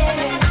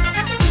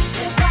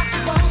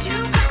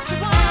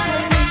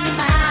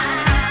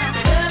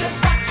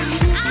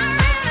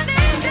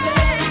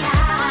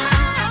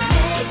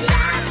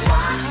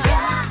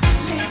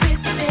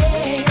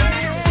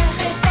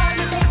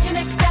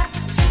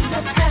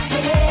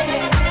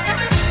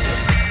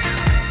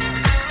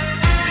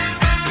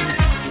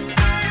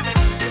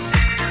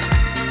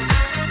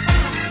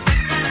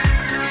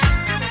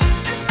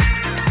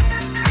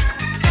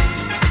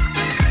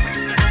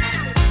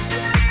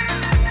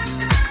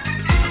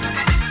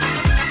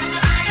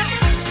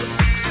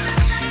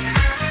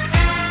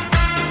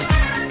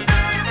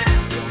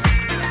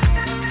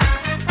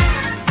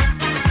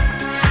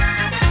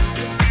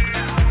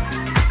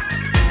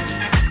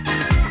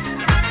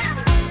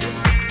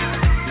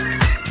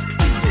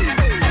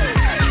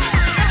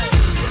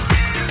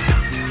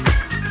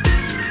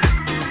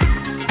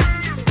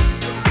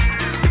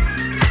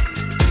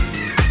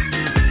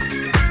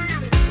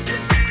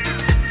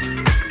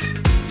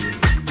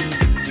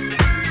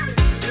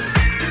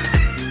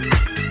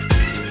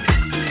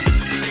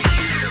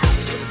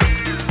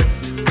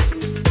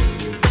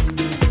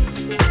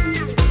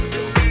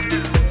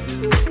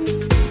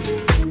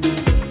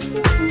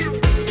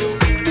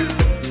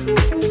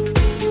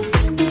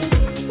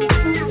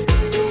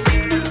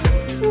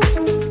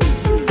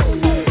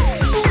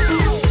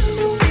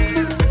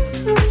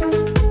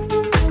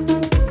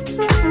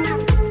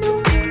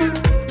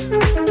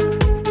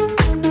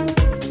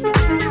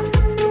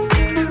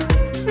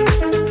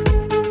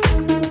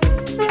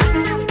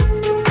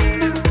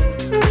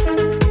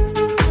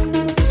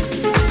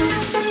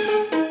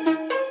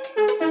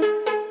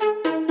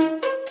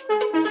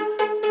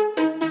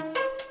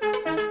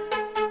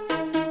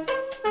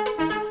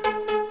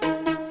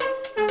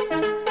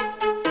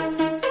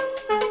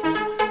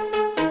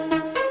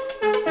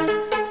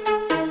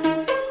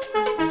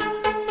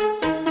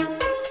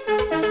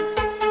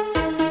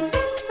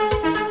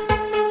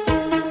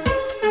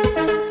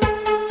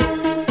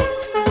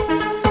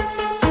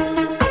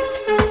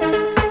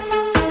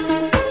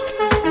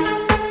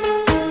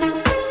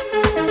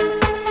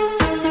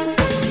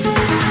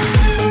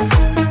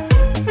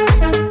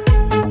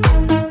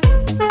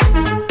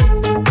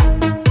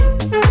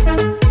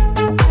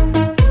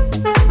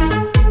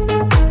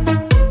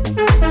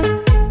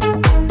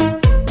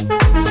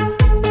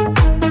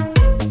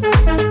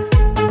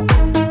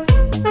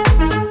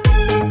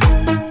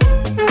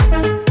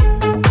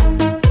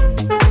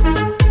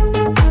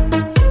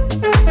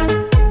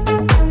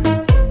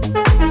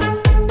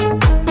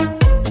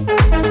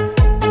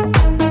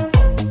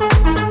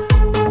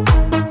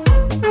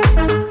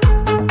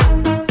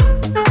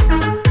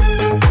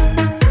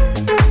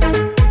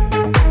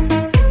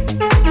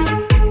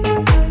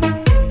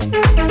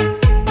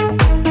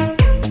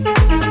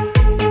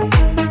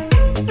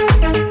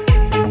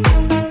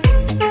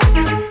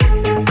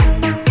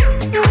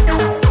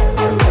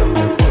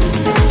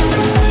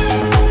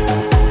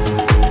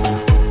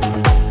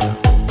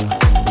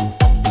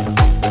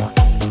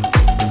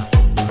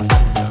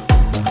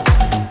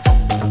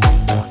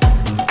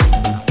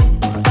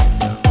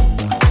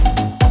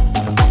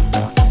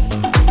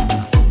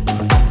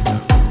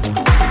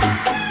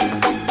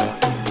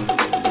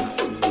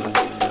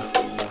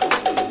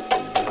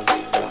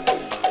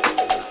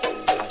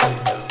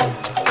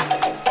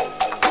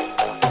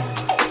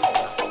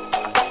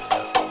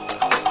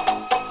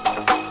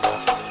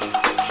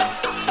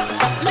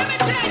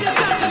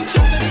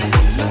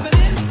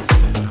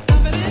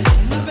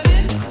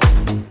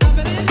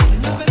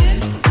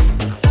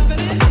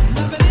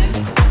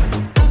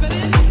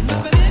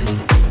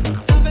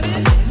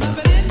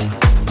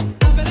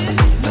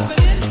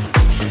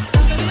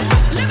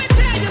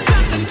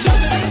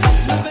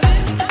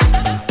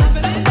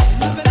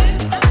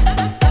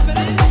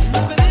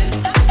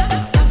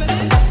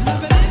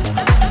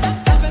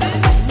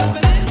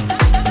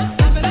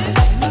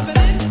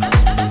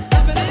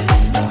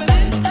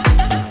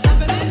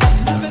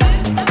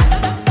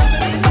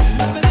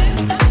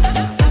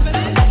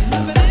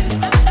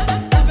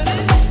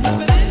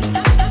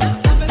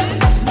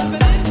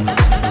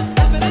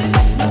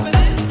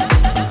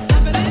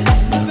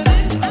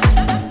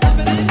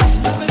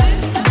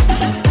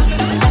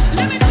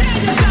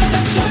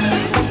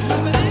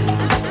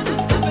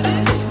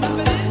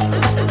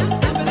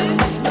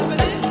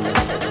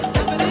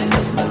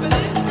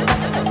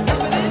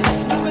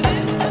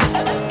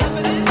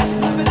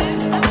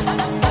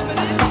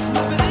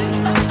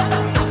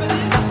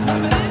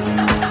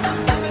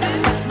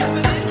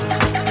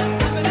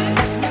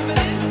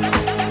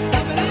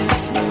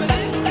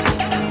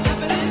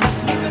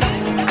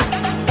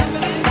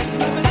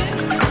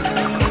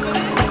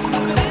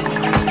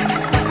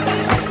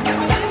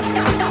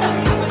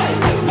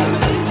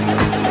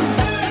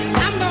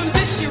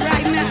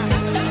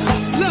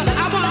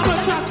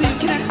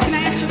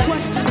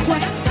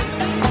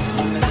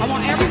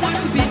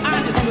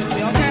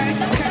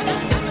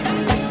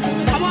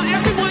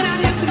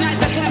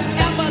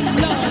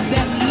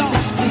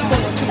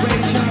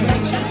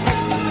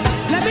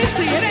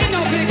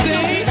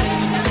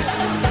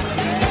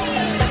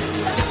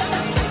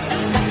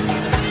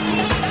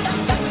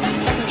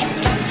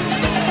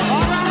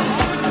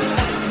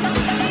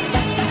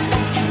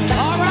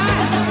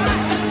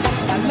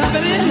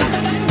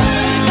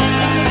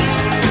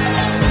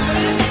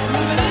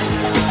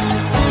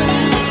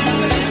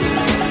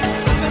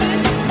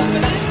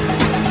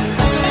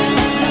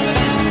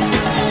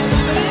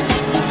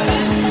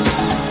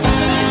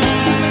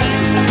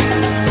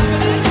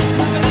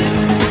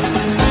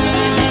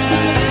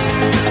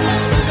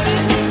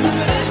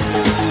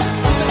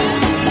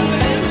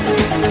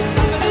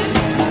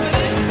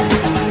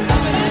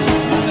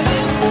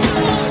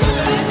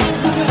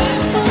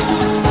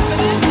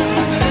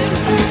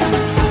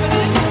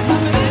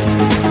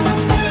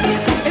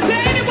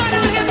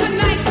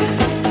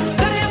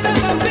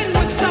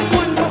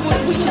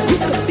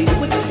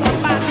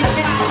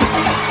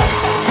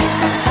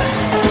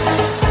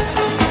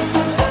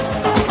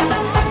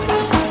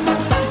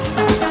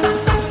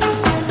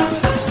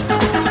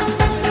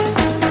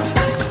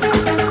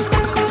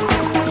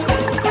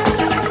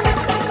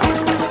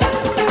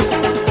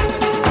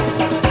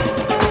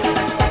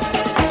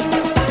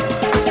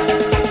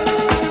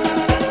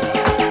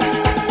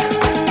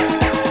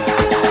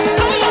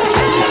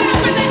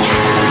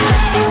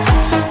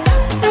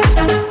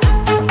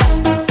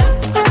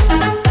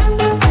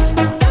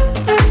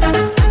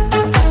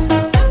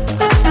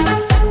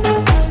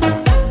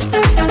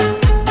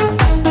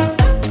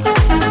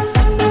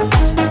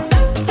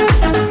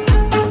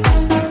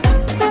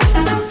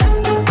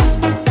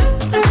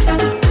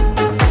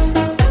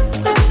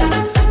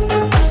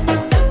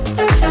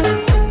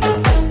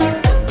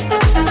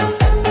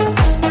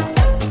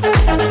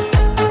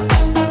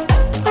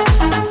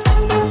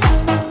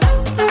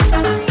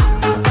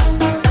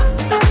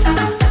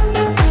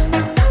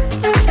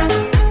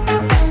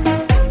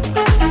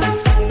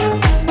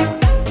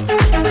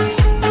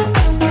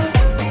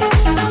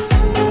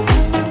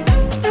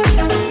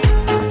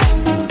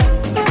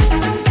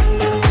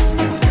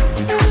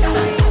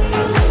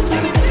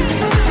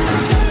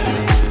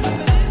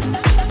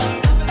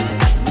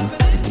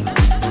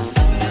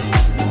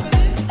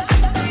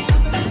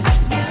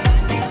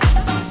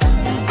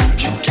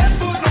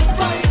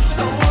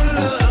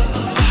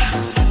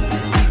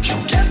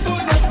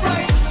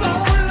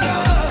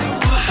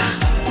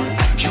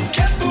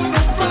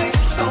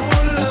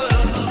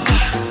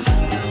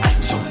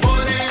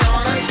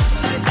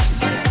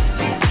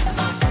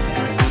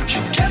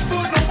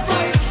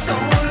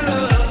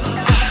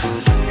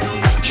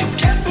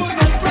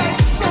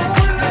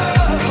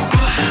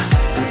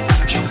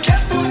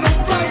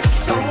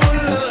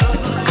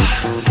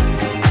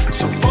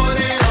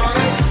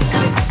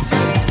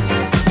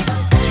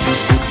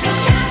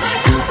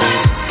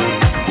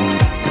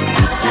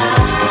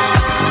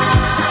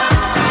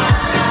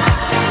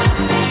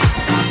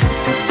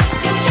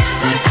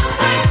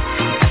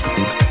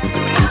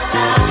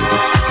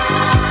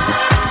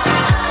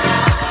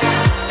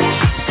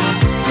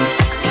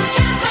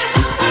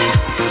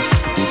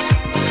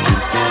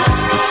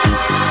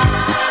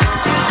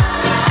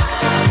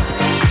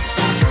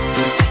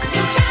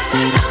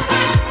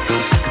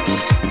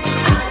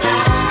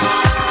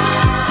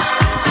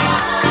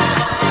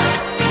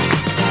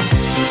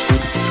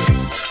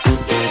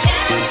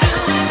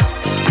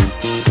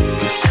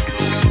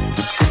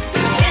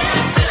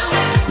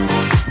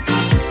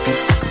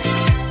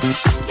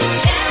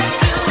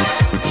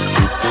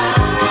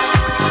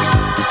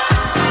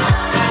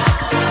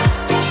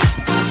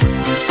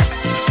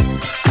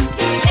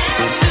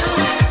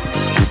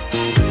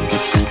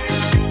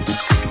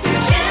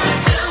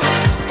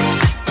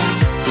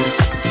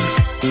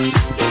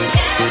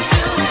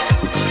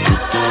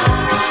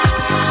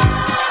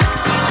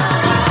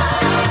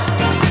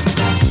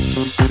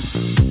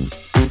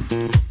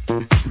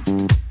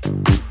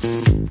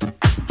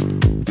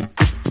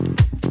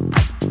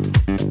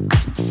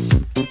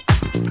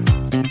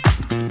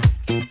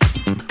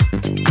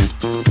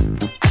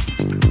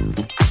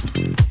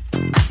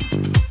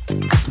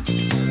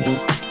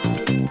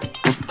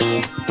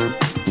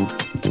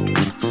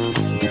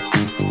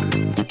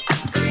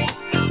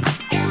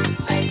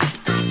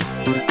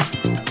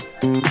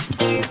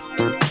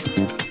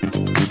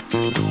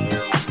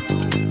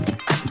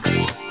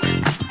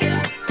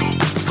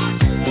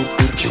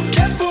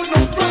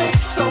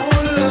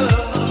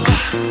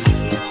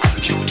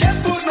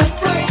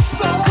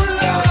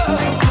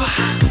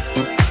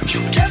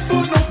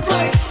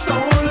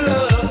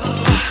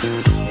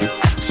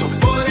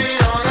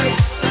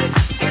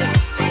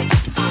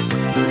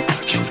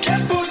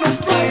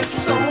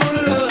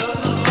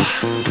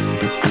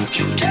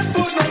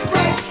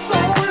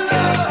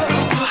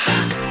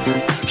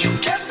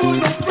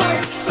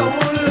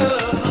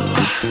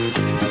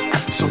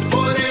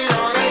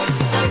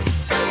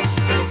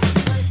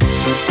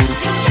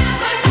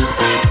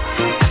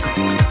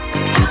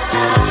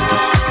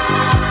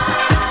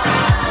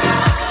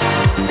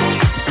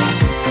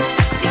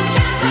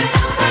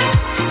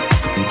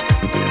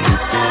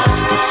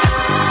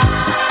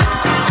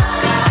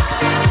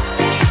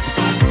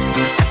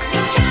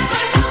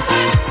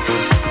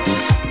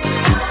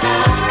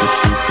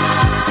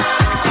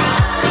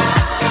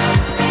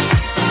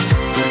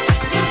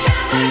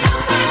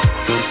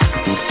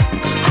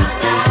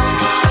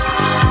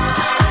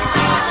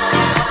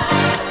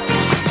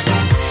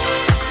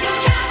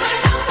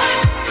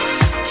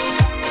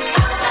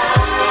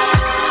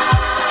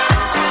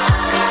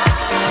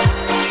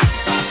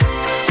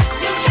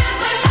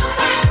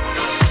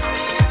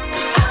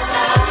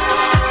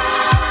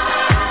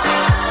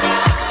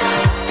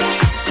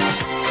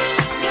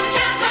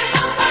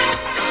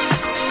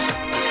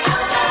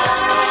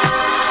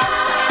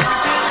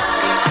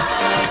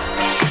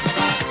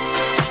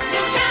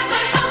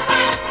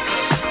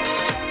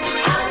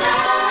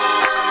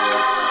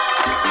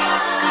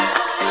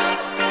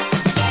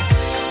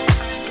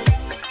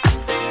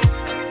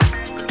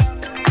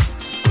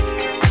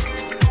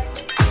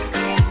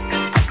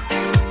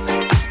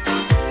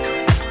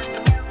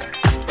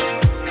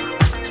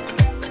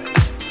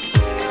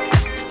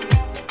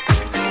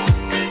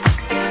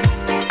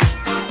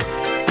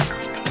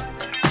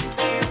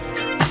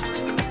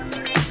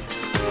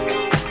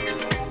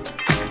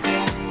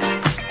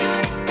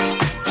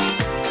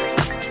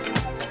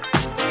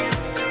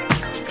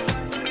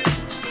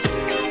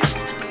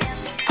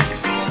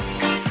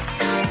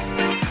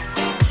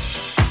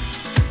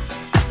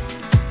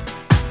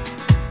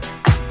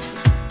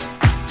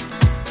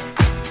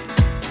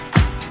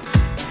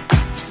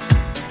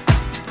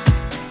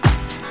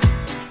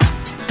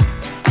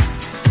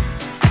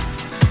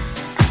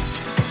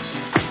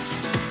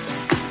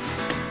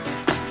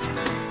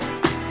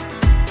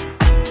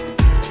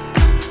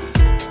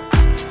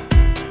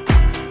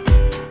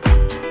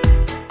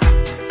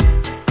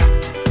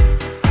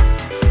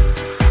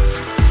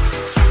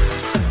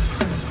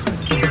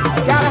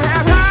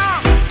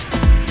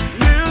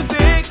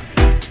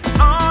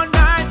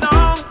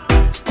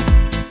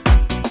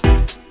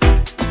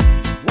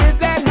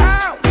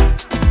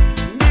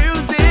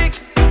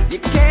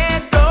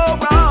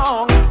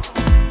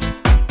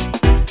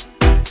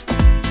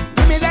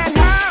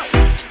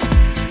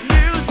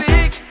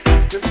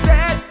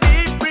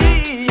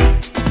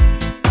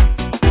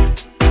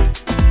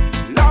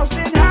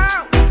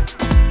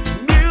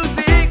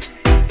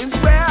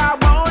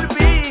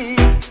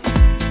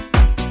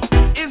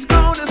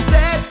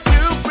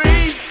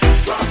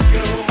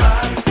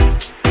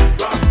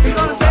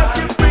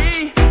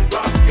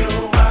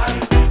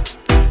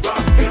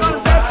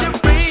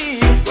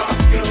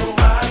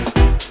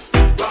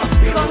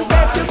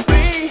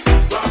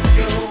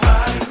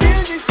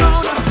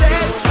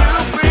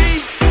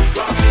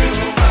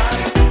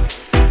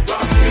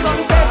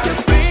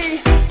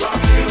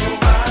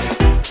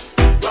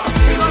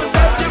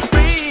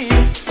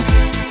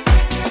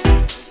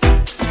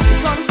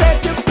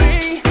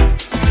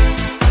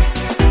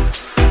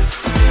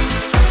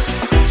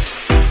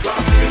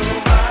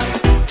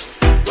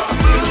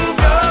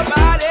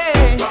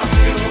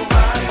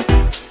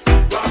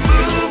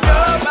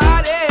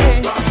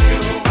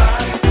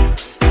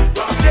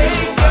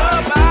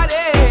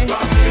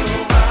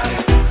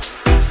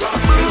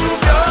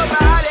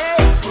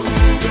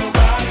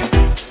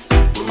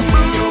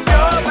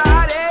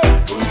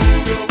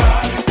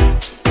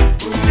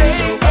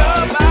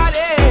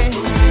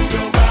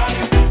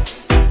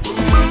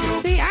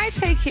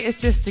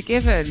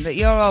given that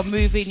you're all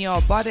moving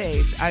your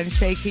bodies and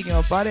shaking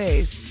your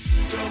bodies.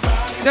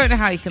 Don't know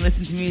how you can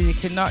listen to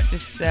music and not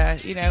just,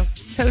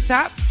 toe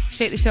tap,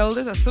 shake the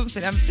shoulders or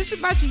something. I'm just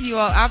imagining you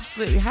all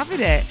absolutely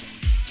having it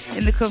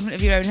in the comfort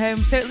of your own home.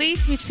 So it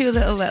leads me to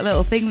a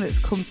little thing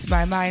that's come to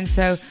my mind.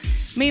 So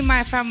me and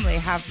my family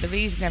have the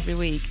reason every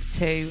week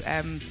to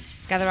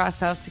gather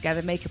ourselves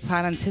together, make a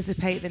plan,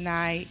 anticipate the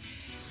night,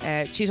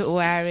 choose what we're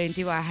wearing,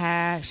 do our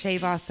hair,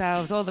 shave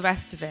ourselves, all the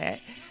rest of it.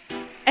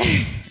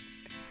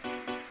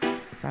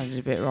 Sounded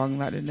a bit wrong,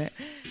 that, didn't it?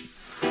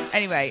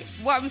 Anyway,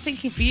 what I'm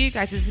thinking for you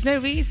guys is there's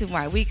no reason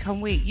why week on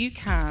week you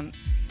can't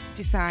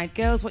decide,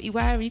 girls, what you're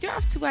wearing. You don't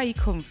have to wear your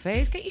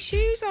comfies. Get your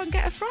shoes on,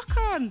 get a frock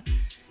on.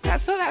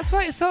 That's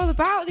what it's all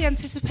about, the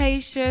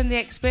anticipation, the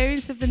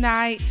experience of the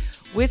night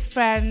with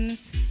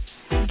friends.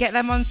 Get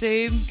them on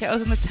Zoom, get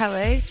us on the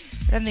telly,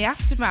 and then the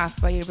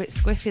aftermath where you're a bit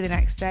squiffy the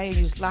next day and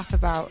you just laugh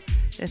about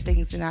the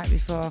things the night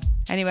before.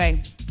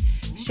 Anyway,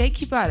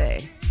 shake your body.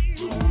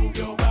 Move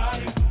your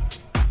body.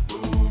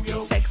 Move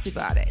your sexy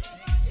body.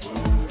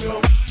 Move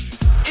your body.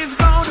 It's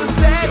gonna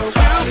set you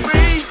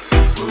free.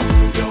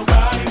 Move your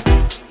body.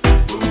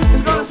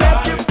 It's gonna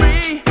set you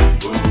free.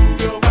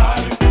 Move your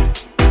body.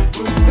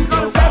 It's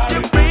gonna set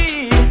you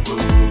free.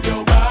 Move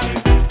your body.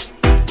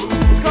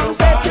 It's gonna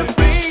set you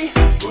free.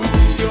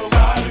 Move your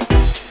body.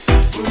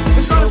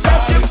 It's gonna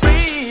set you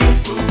free.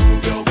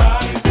 Move your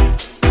body.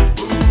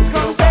 It's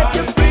gonna set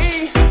you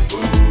free.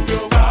 Move your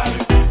body.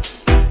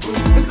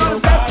 It's gonna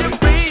set you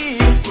free.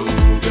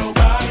 Move your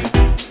body.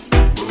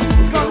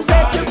 It's gonna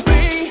set you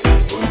free.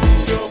 Move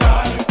your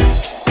body.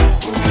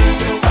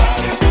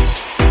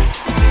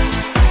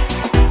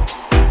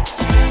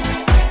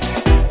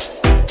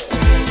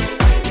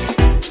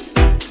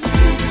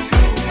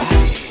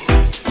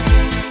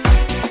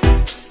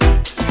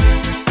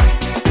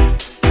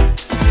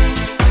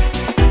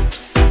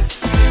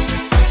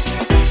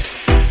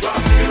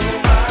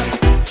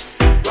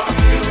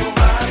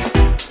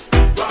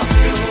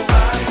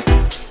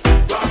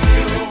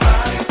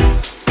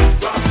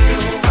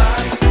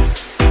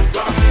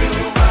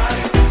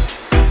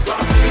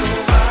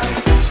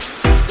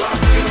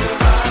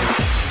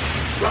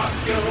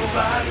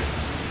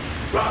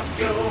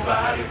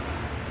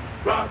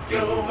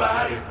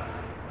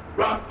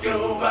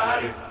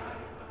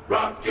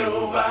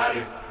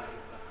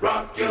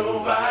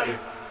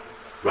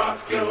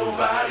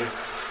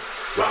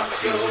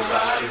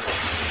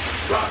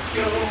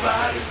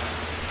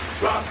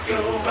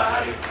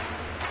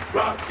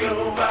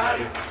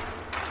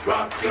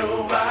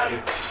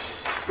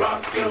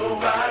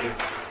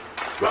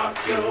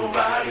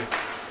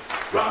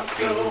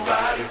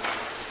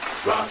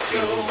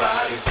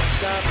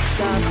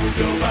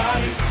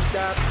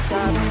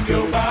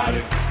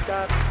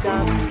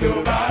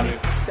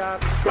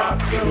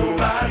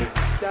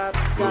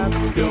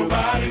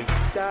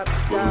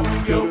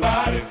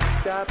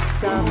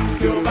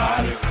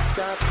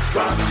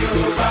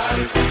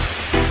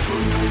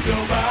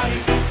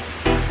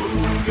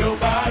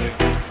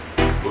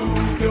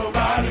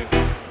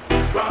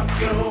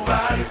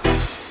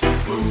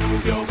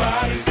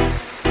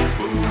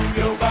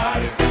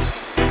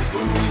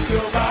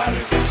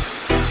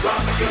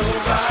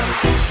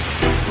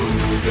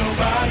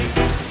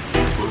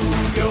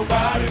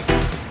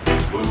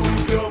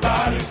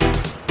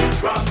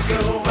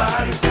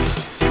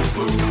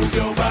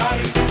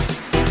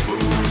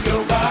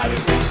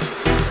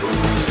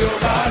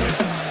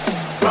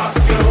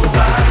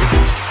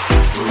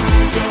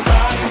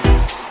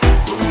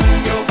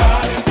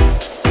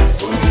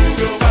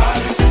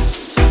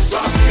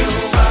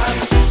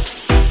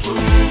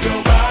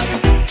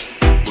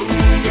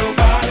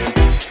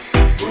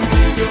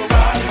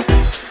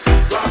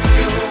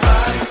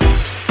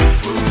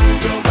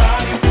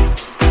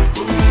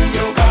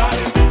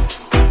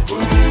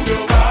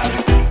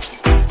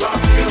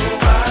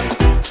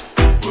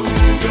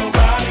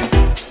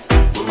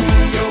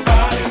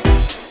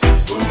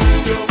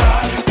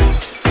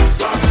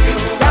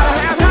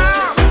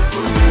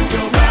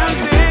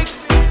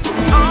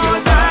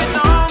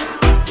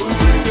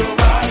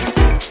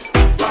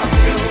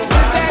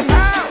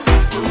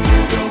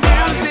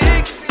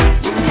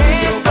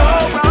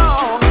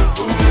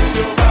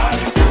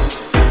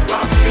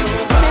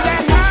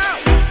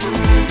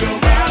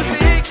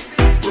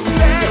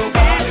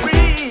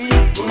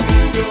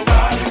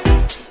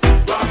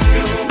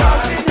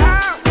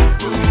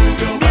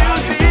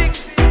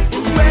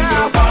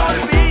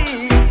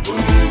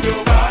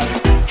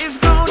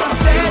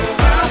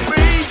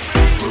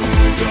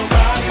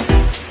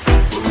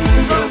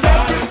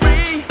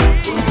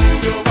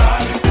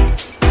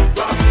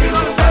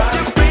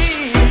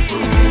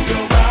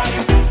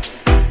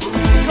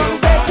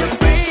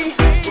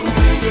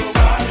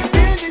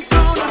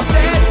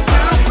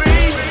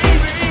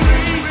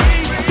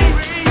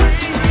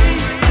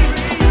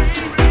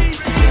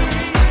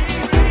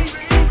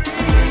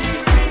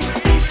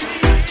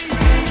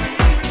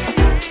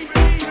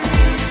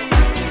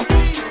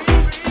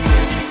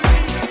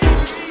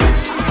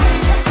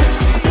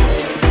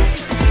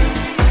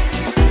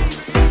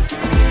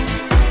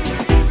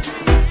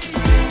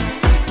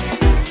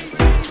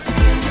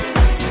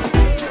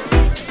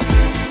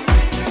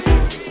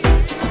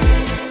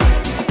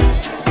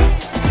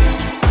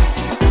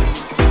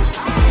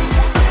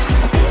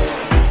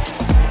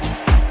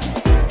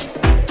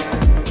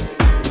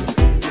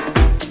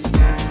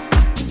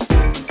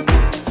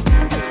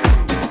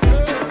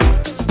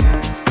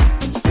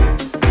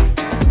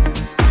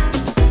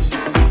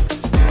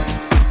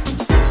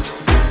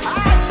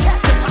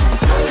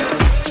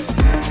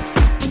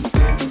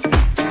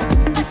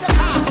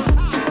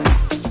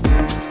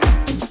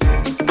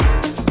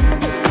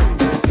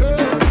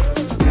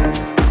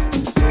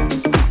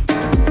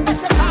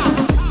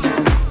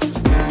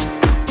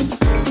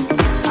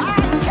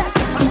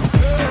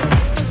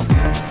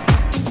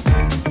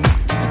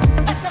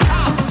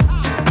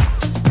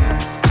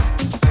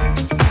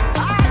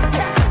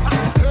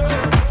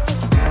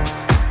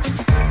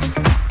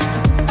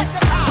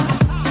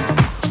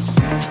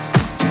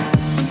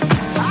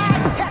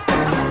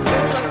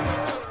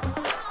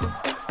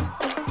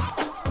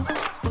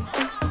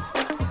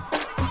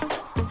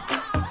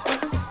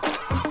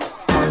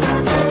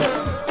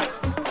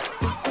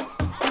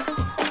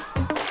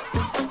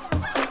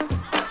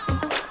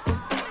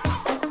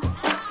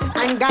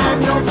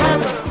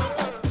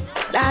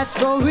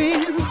 for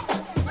real.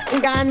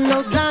 Ain't got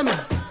no drama.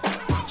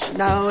 She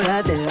know what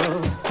I do.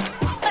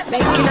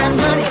 Making that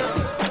money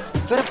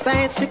for the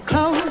fancy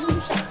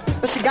clothes,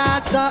 but she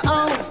got her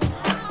own.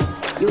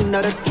 You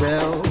know the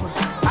drill.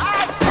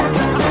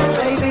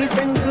 Baby's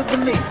been good to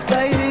me.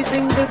 Baby's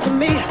been good to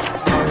me.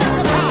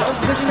 So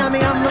good you know me,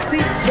 I'm a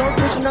piece. So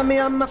good you know me,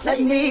 I'm a let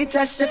me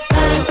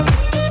testify.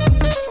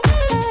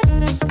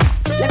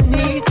 Let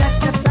me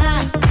testify.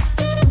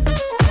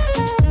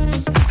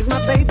 'Cause my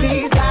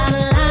baby's got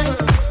a lot.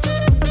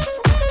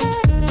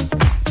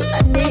 So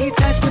let me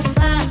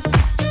testify.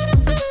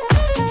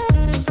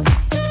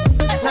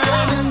 Na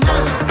na na,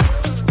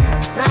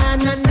 na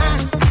na na,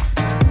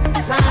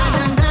 na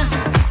na na,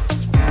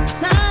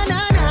 na na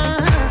na,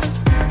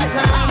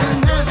 na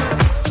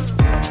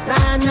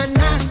na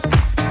na, na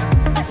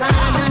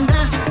na na.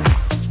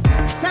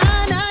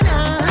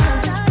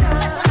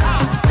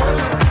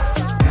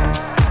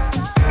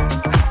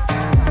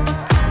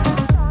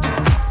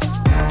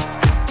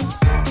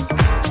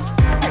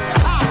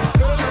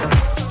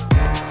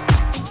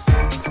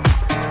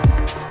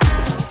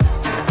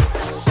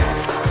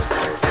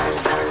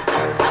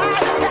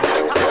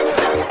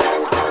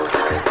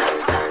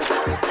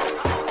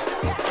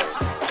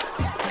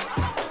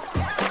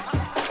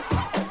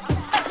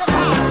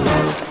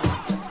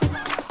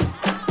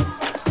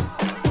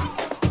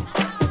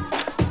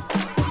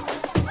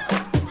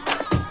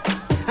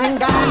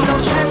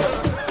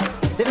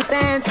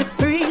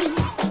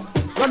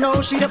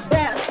 She the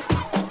best,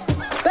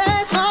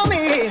 best for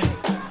me.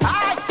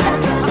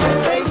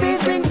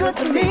 Baby's been good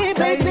to me,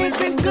 baby's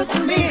been good to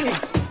me.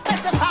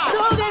 So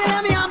good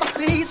at me on my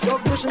feet, so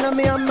good at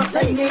me on my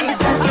feet. Let me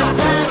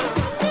testify.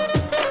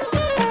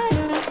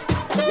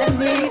 Let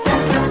me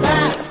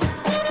testify.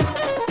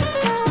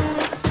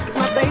 'Cause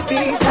my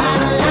baby's got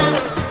a lot.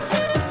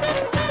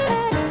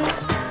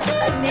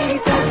 Let me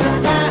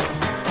testify.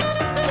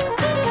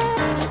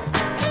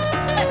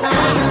 Na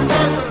na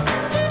na,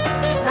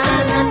 na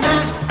na na.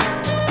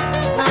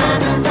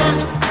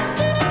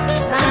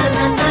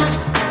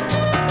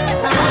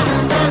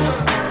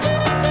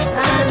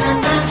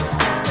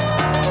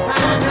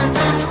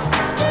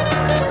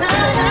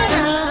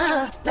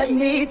 Let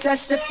me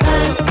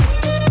testify.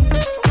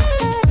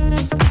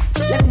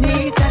 Let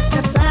me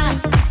testify.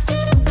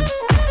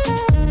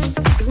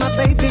 'Cause my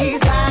baby's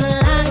got a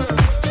lot.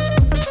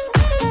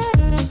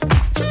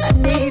 So let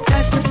me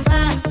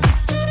testify.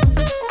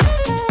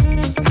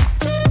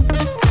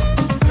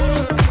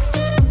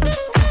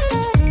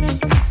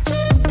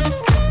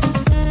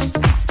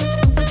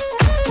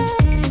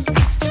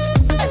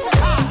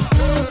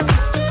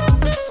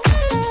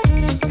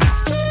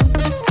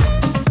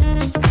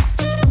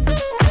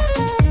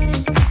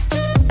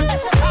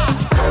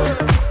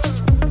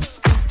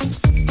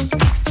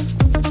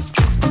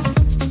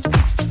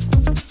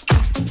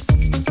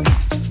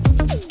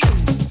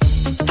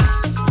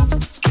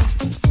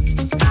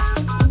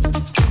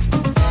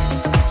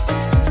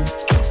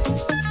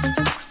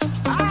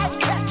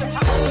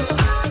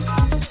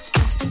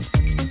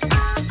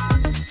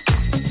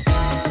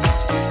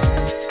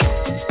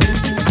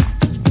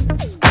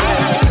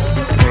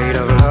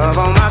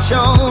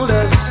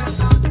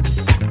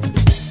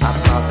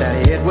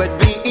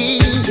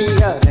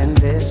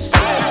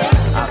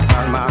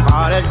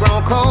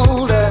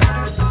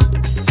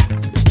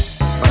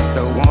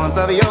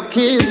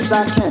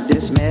 I can't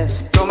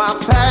dismiss. Though my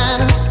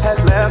past has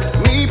left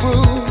me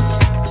bruised,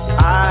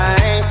 I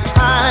ain't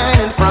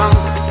hiding from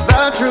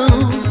the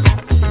truth.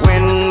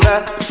 When the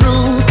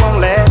truth won't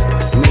let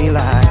me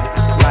lie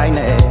right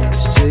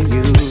next to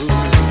you.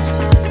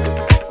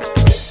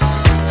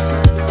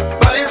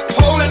 But it's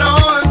holding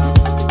on,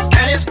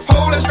 and it's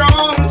holding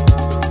strong.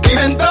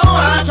 Even though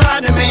I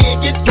tried to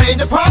make it, played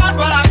the part,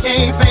 but I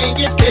can't fake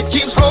it. It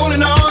keeps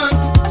holding on,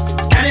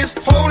 and it's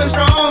holding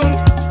strong.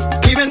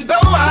 Even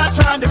though I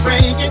tried to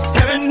break it,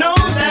 heaven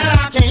knows that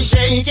I can't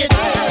shake it.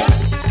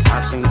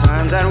 I've seen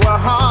times that were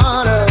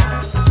harder.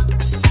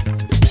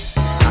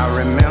 I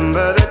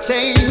remember the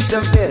taste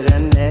of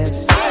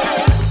bitterness.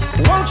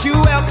 Won't you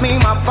help me,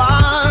 my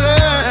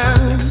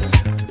Father?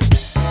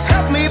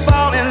 Help me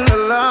fall in the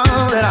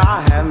love that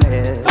I have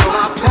missed. Though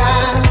my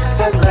past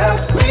has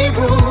left me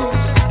bruised,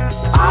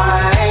 I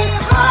ain't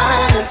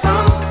hiding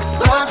from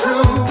the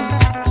truth.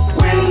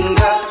 When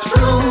the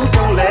truth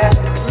won't let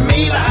me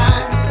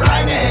lie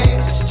right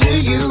next to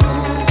you.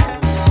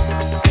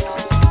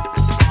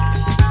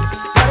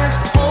 But it's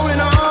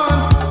holding on,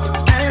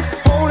 and it's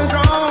holding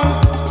strong.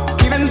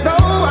 Even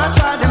though I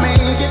tried to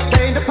make it,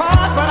 played the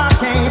part, but I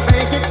can't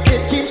fake it.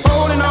 It keeps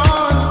holding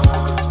on,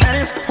 and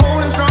it's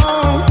holding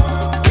strong.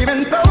 Even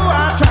though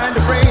I tried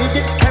to break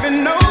it,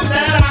 heaven knows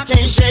that I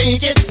can't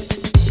shake it.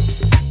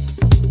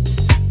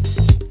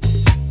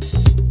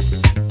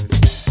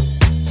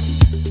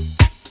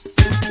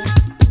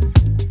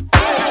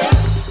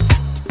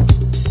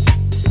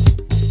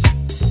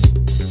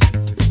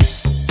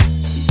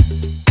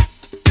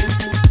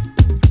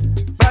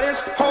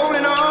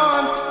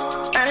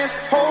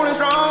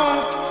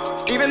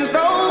 Even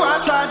though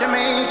I tried to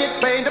make it,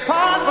 played the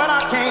part, but I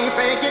can't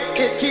fake it.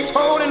 It keeps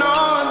holding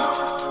on,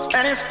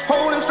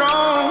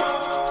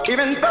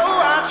 Even though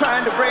I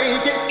tried to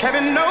break it,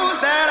 heaven knows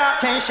that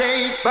I can't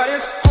shake, but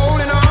it's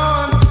holding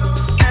on,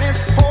 and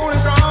it's holding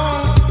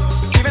strong.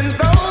 Even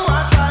though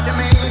I tried to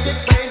make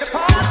it, play the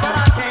part, but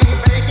I can't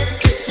fake it.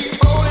 It keeps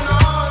holding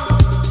on,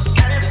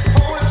 and it's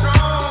holding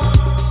strong.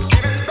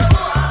 Even though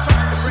I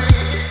tried to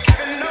break it,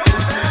 heaven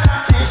knows that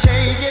I can't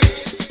shake it.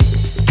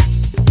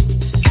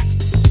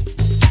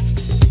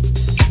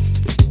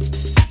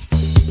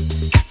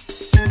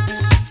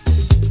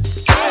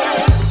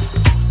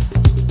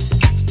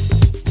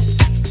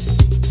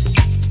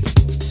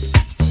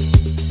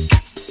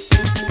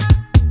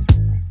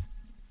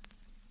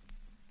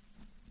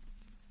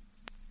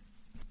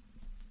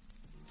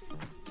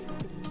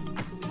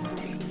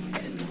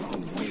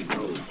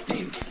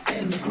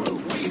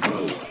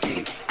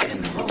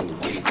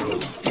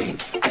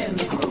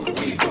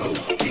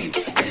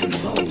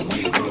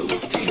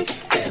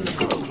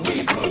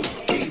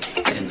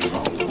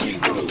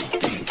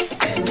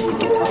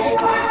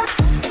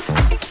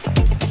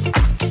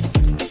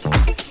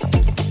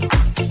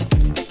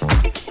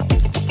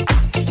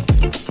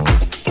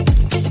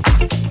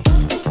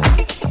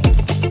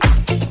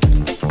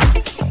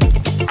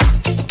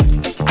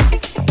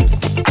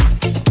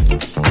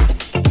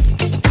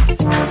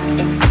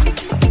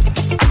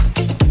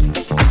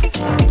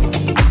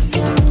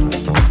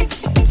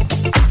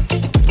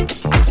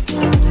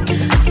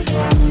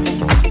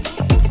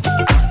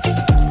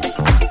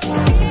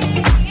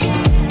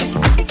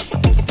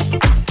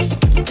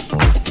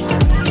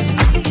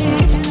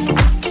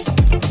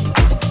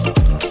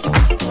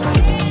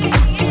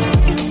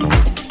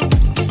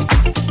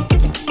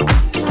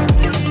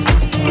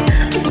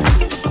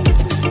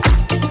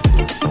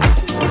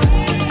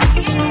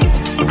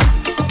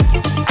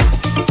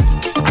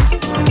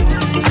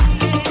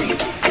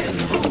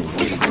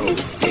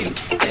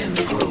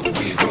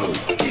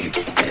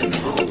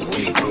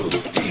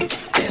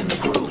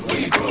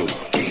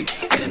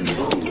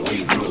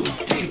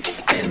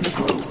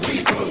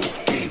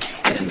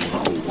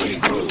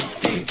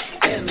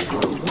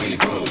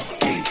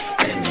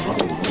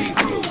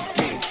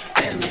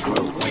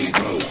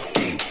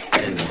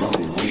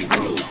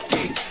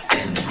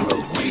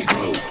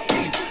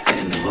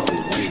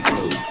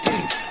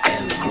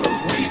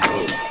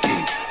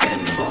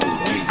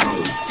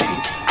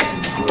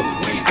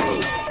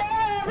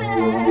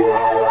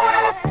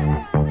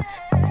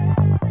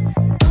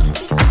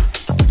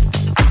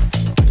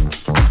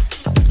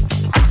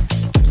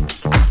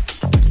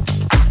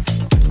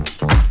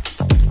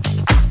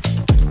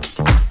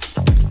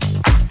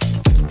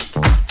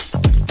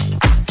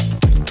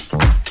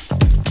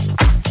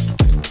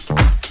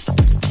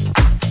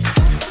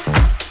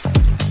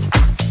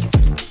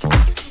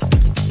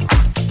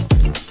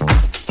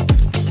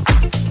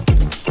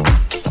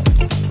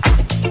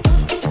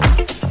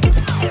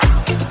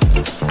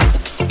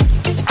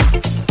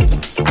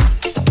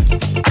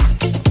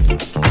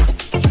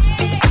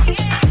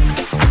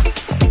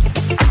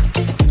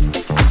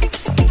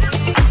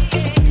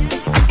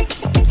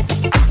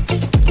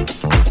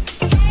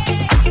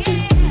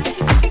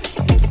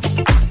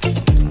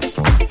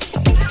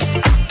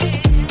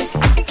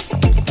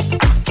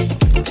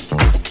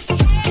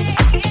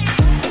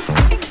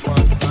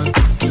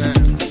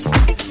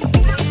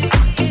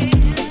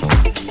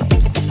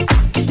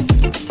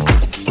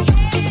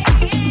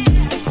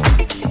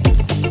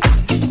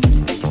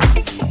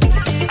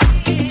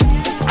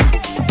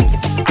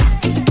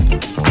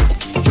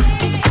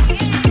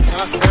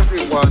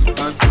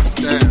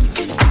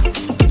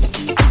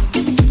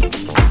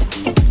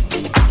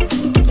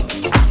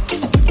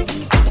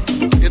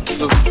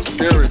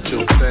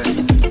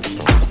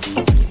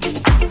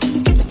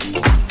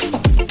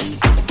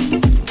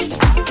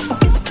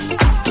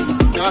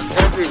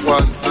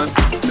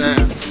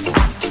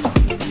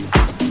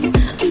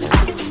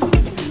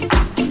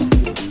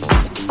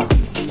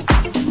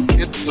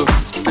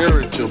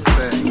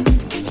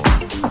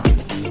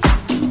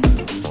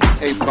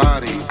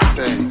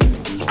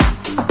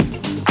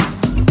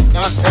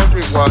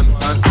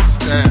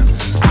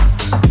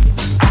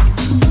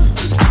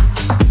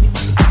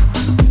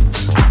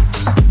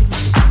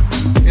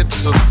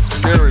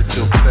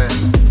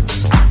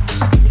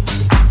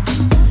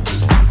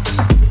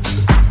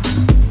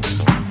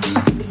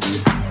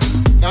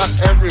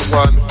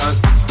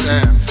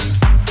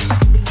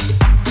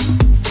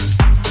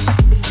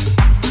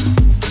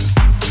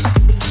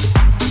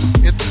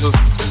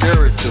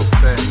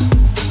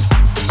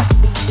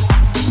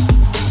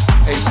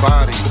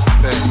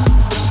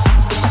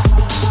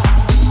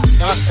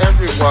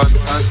 Every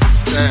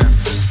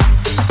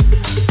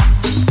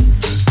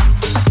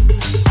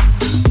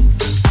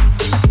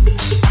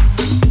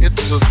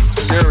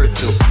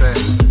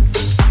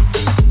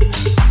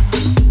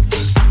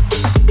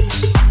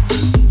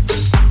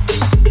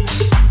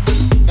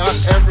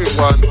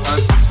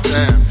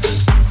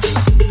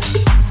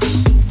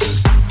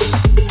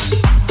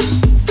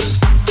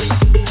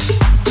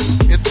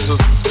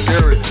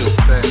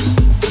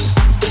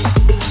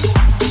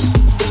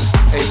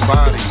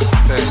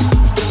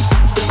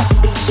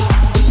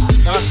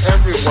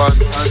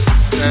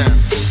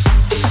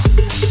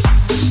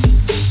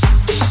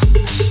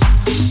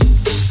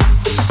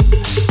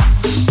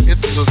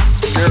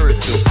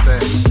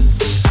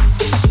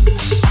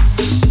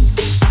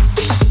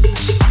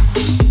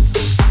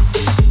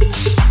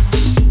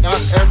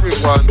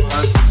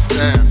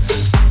understands.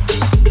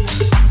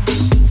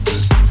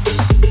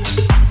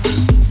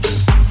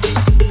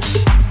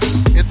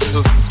 It's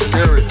a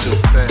spiritual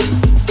thing,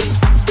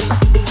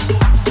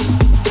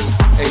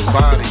 a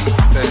body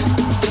thing.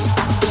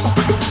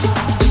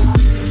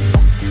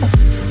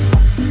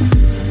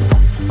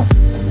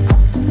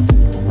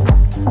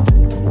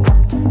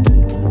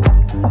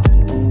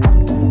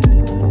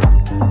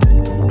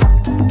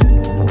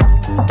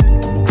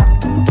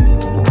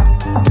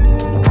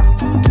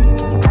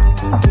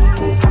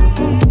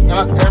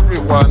 Not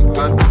everyone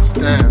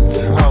understands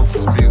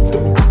house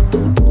music.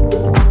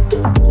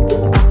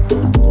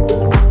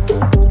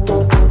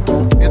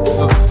 It's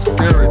a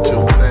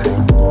spiritual thing,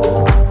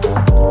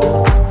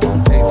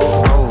 a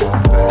soul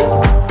thing.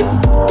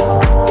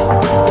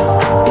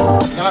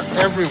 Not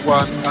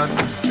everyone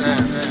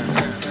understands.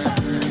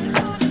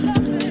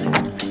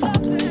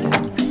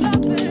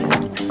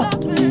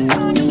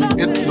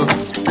 It's a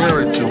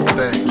spiritual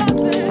thing,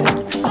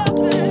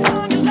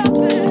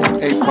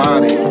 a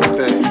body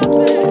thing.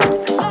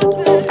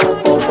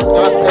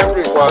 Not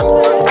everyone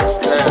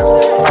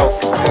understands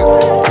house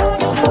music.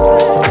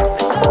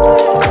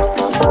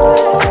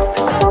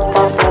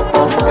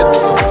 It's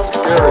a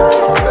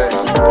spiritual thing,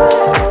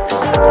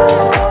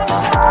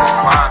 a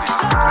body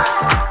thing.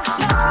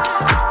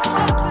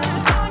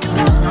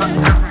 Not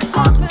everyone.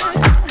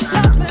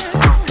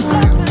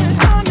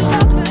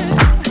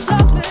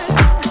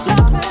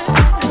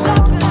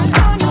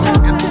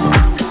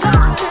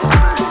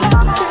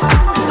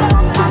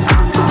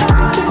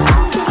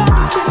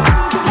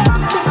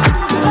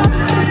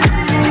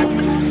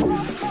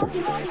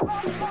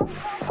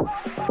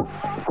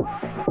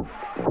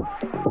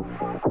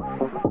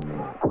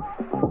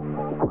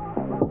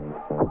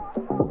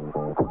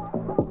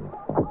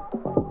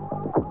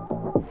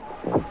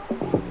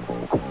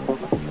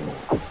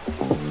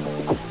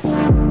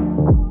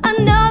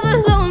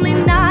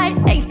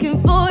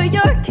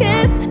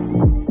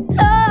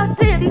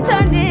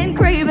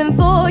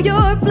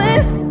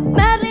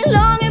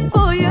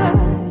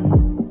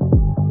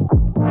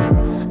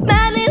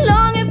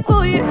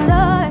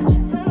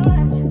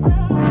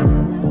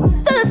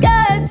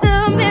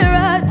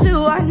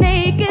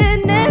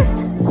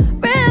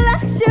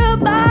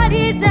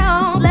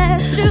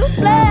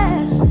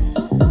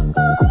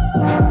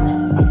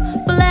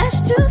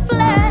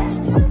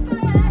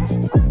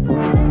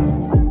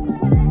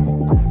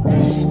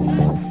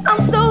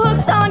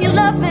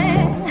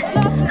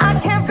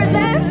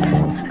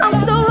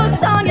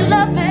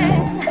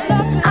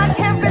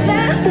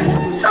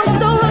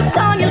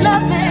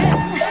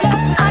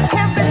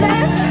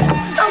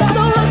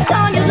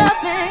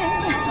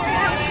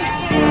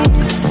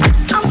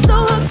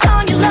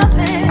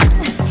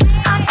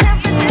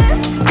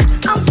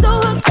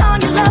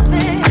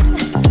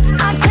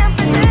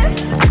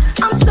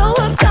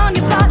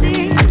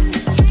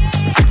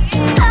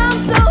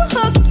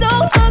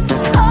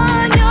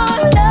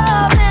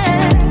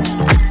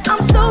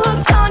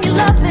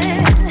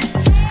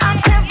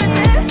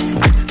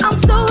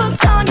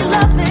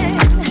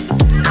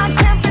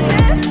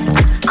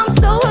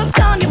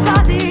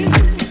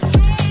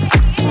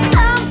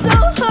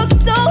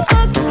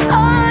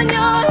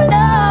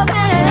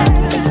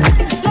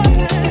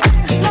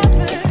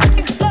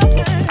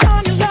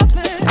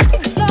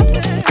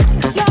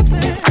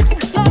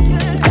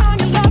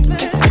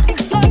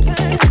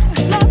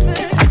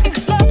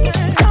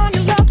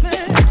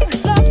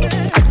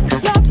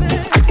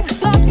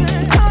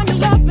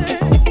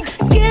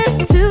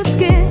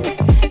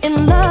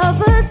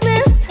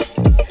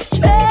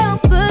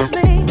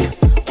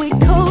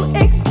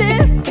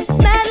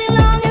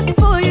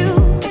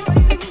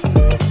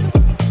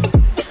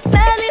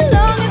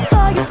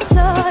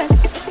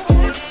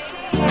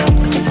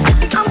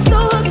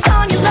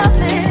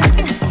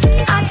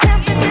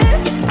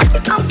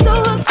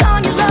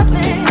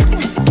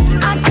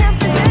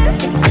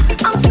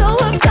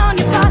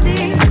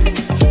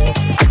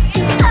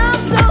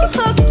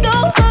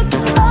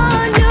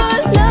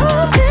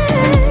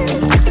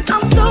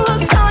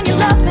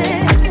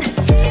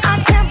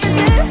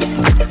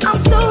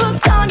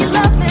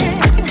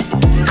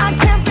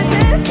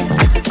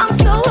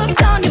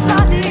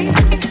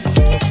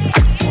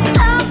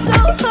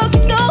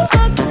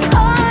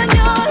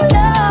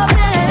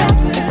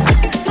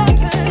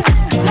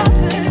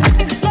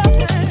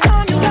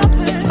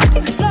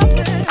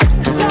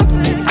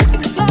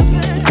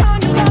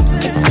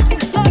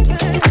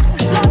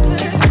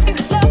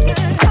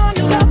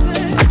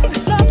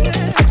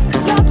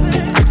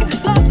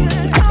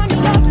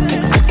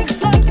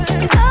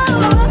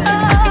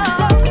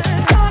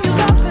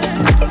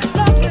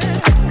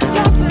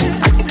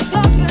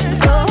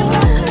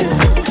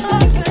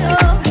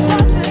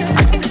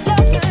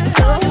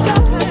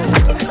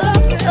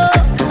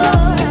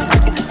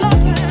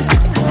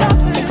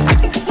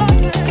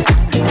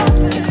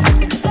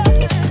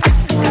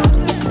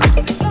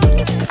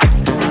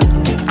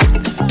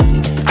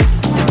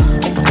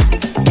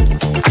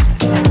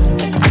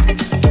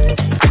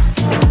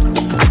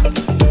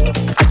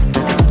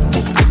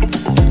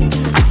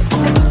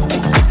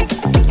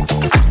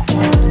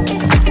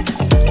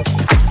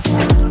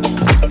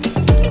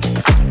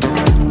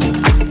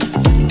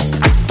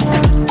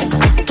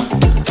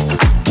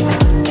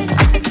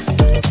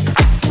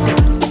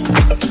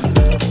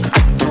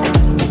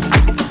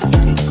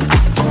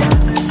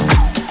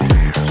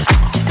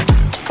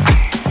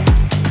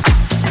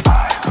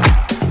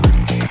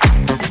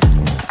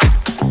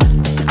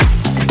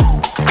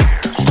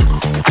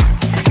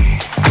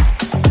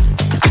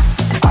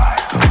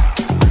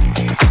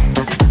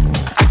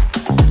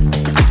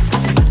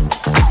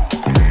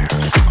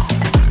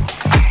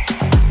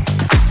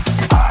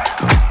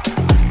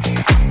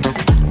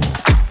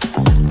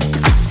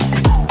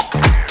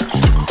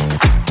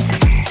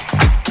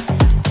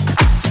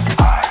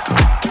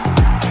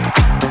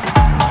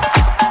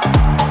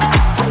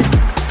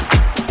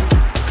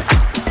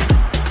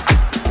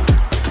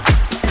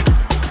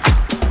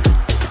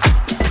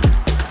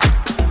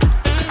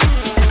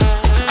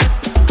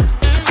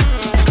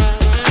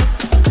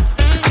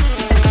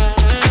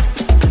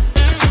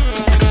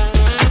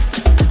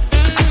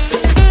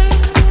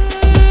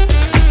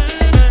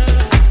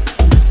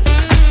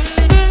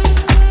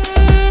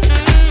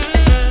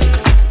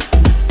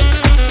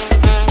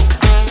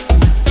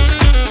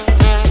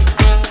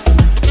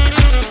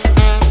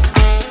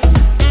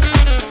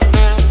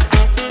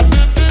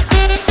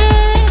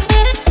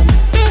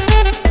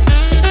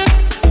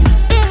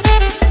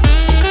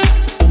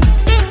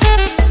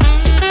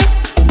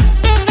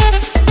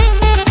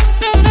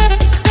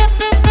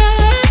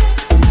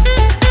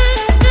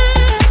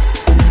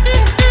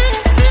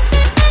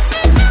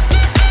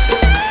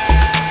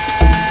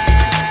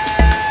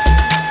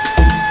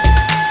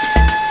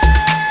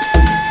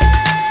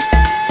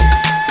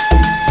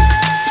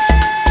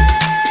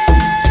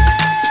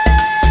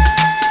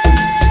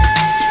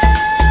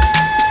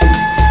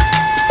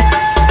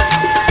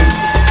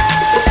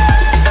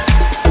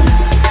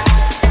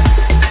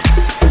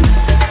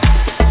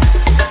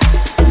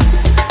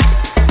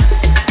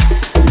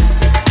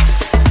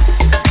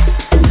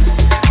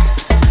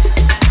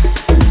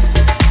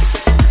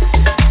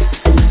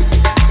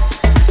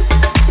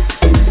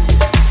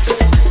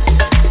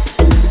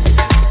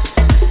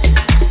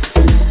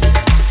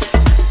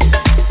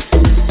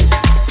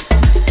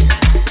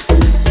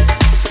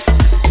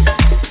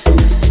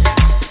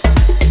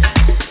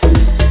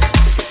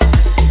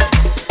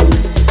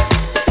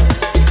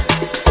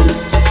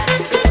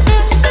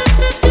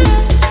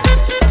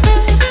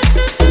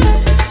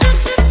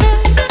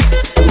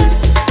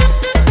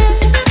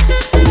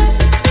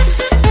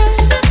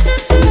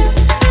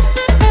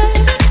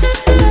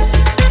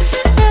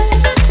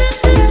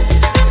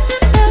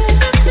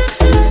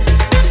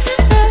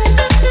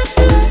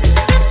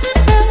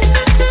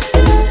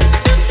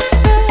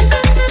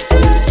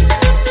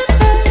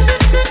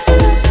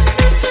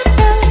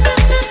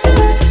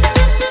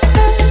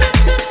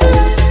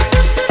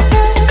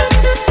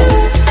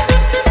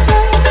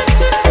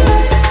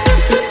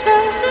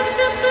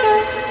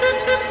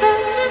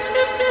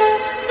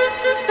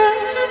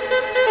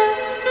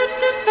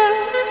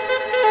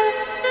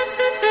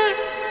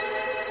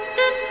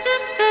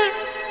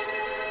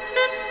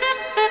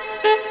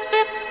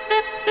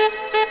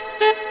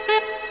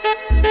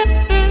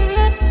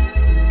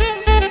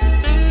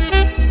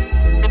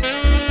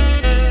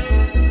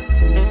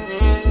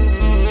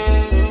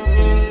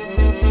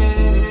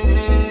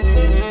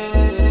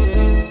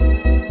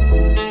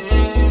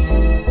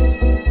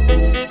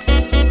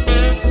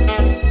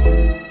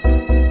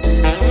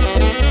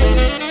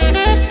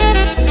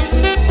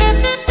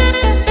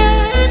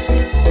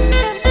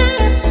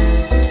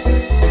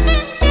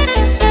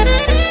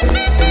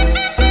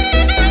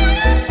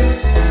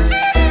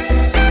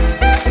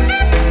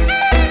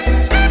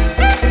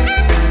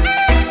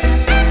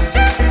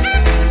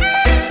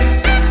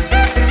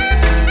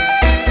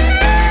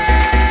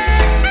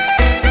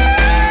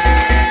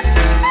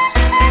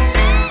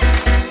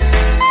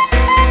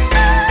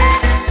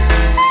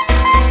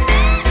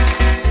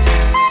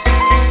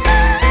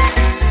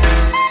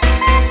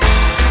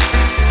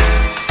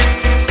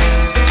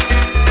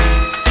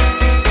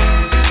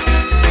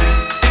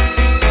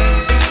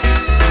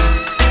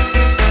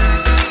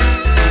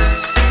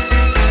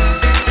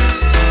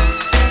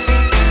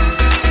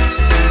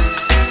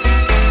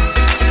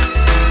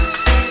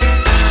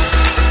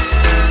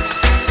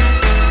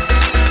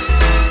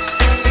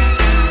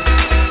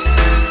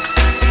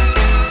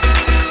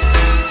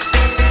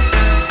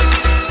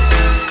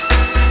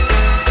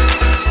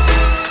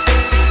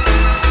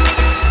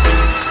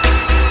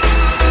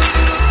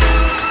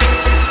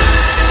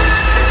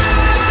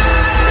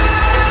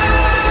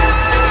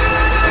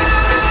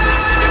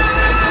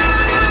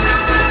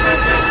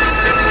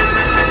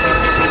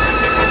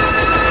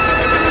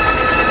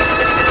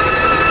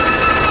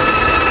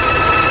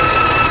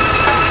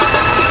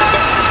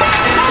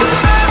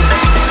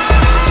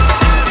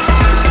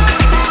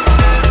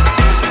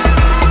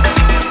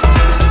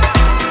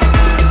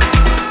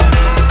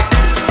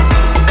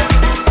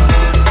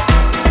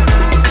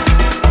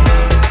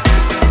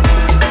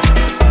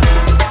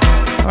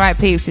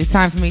 peeps, it's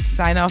time for me to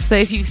sign off. So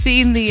if you've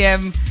seen the I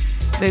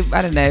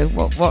don't know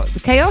what the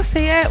chaos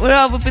here,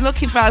 we've been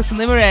looking for Alison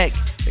Limerick,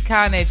 the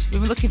carnage.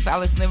 We've been looking for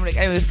Alison Limerick.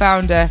 Anyway, we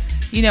found her.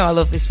 You know I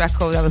love this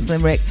record, Alison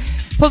Limerick.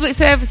 Public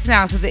service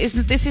announcement.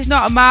 This is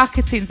not a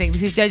marketing thing.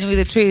 This is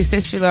genuinely the truth.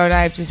 Sister-in-law and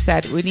I have just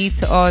said we need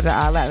to order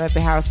our Let There Be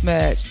House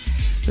merch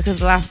because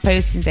the last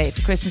posting date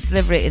for Christmas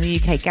delivery in the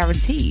UK,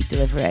 guaranteed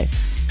delivery,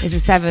 is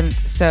the 7th.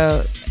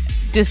 So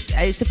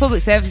it's a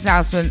public service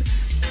announcement.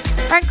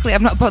 Frankly,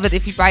 I'm not bothered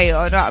if you buy it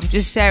or not. I'm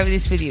just sharing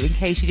this with you in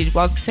case you did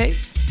want to.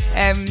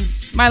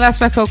 My last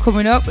record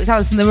coming up is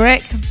Alison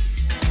Limerick.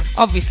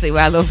 Obviously,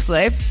 Where Love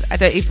Lives. I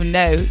don't even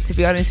know, to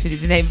be honest with you,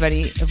 the name of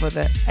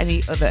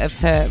any other of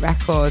her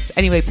records.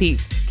 Anyway,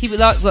 peeps, keep it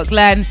locked. Look,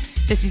 Glenn,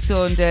 Jesse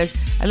Saunders,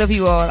 I love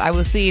you all. I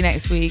will see you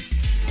next week.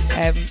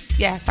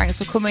 Thanks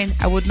for coming.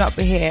 I would not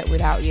be here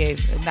without you.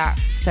 And that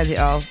says it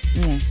all.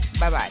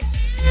 Bye-bye.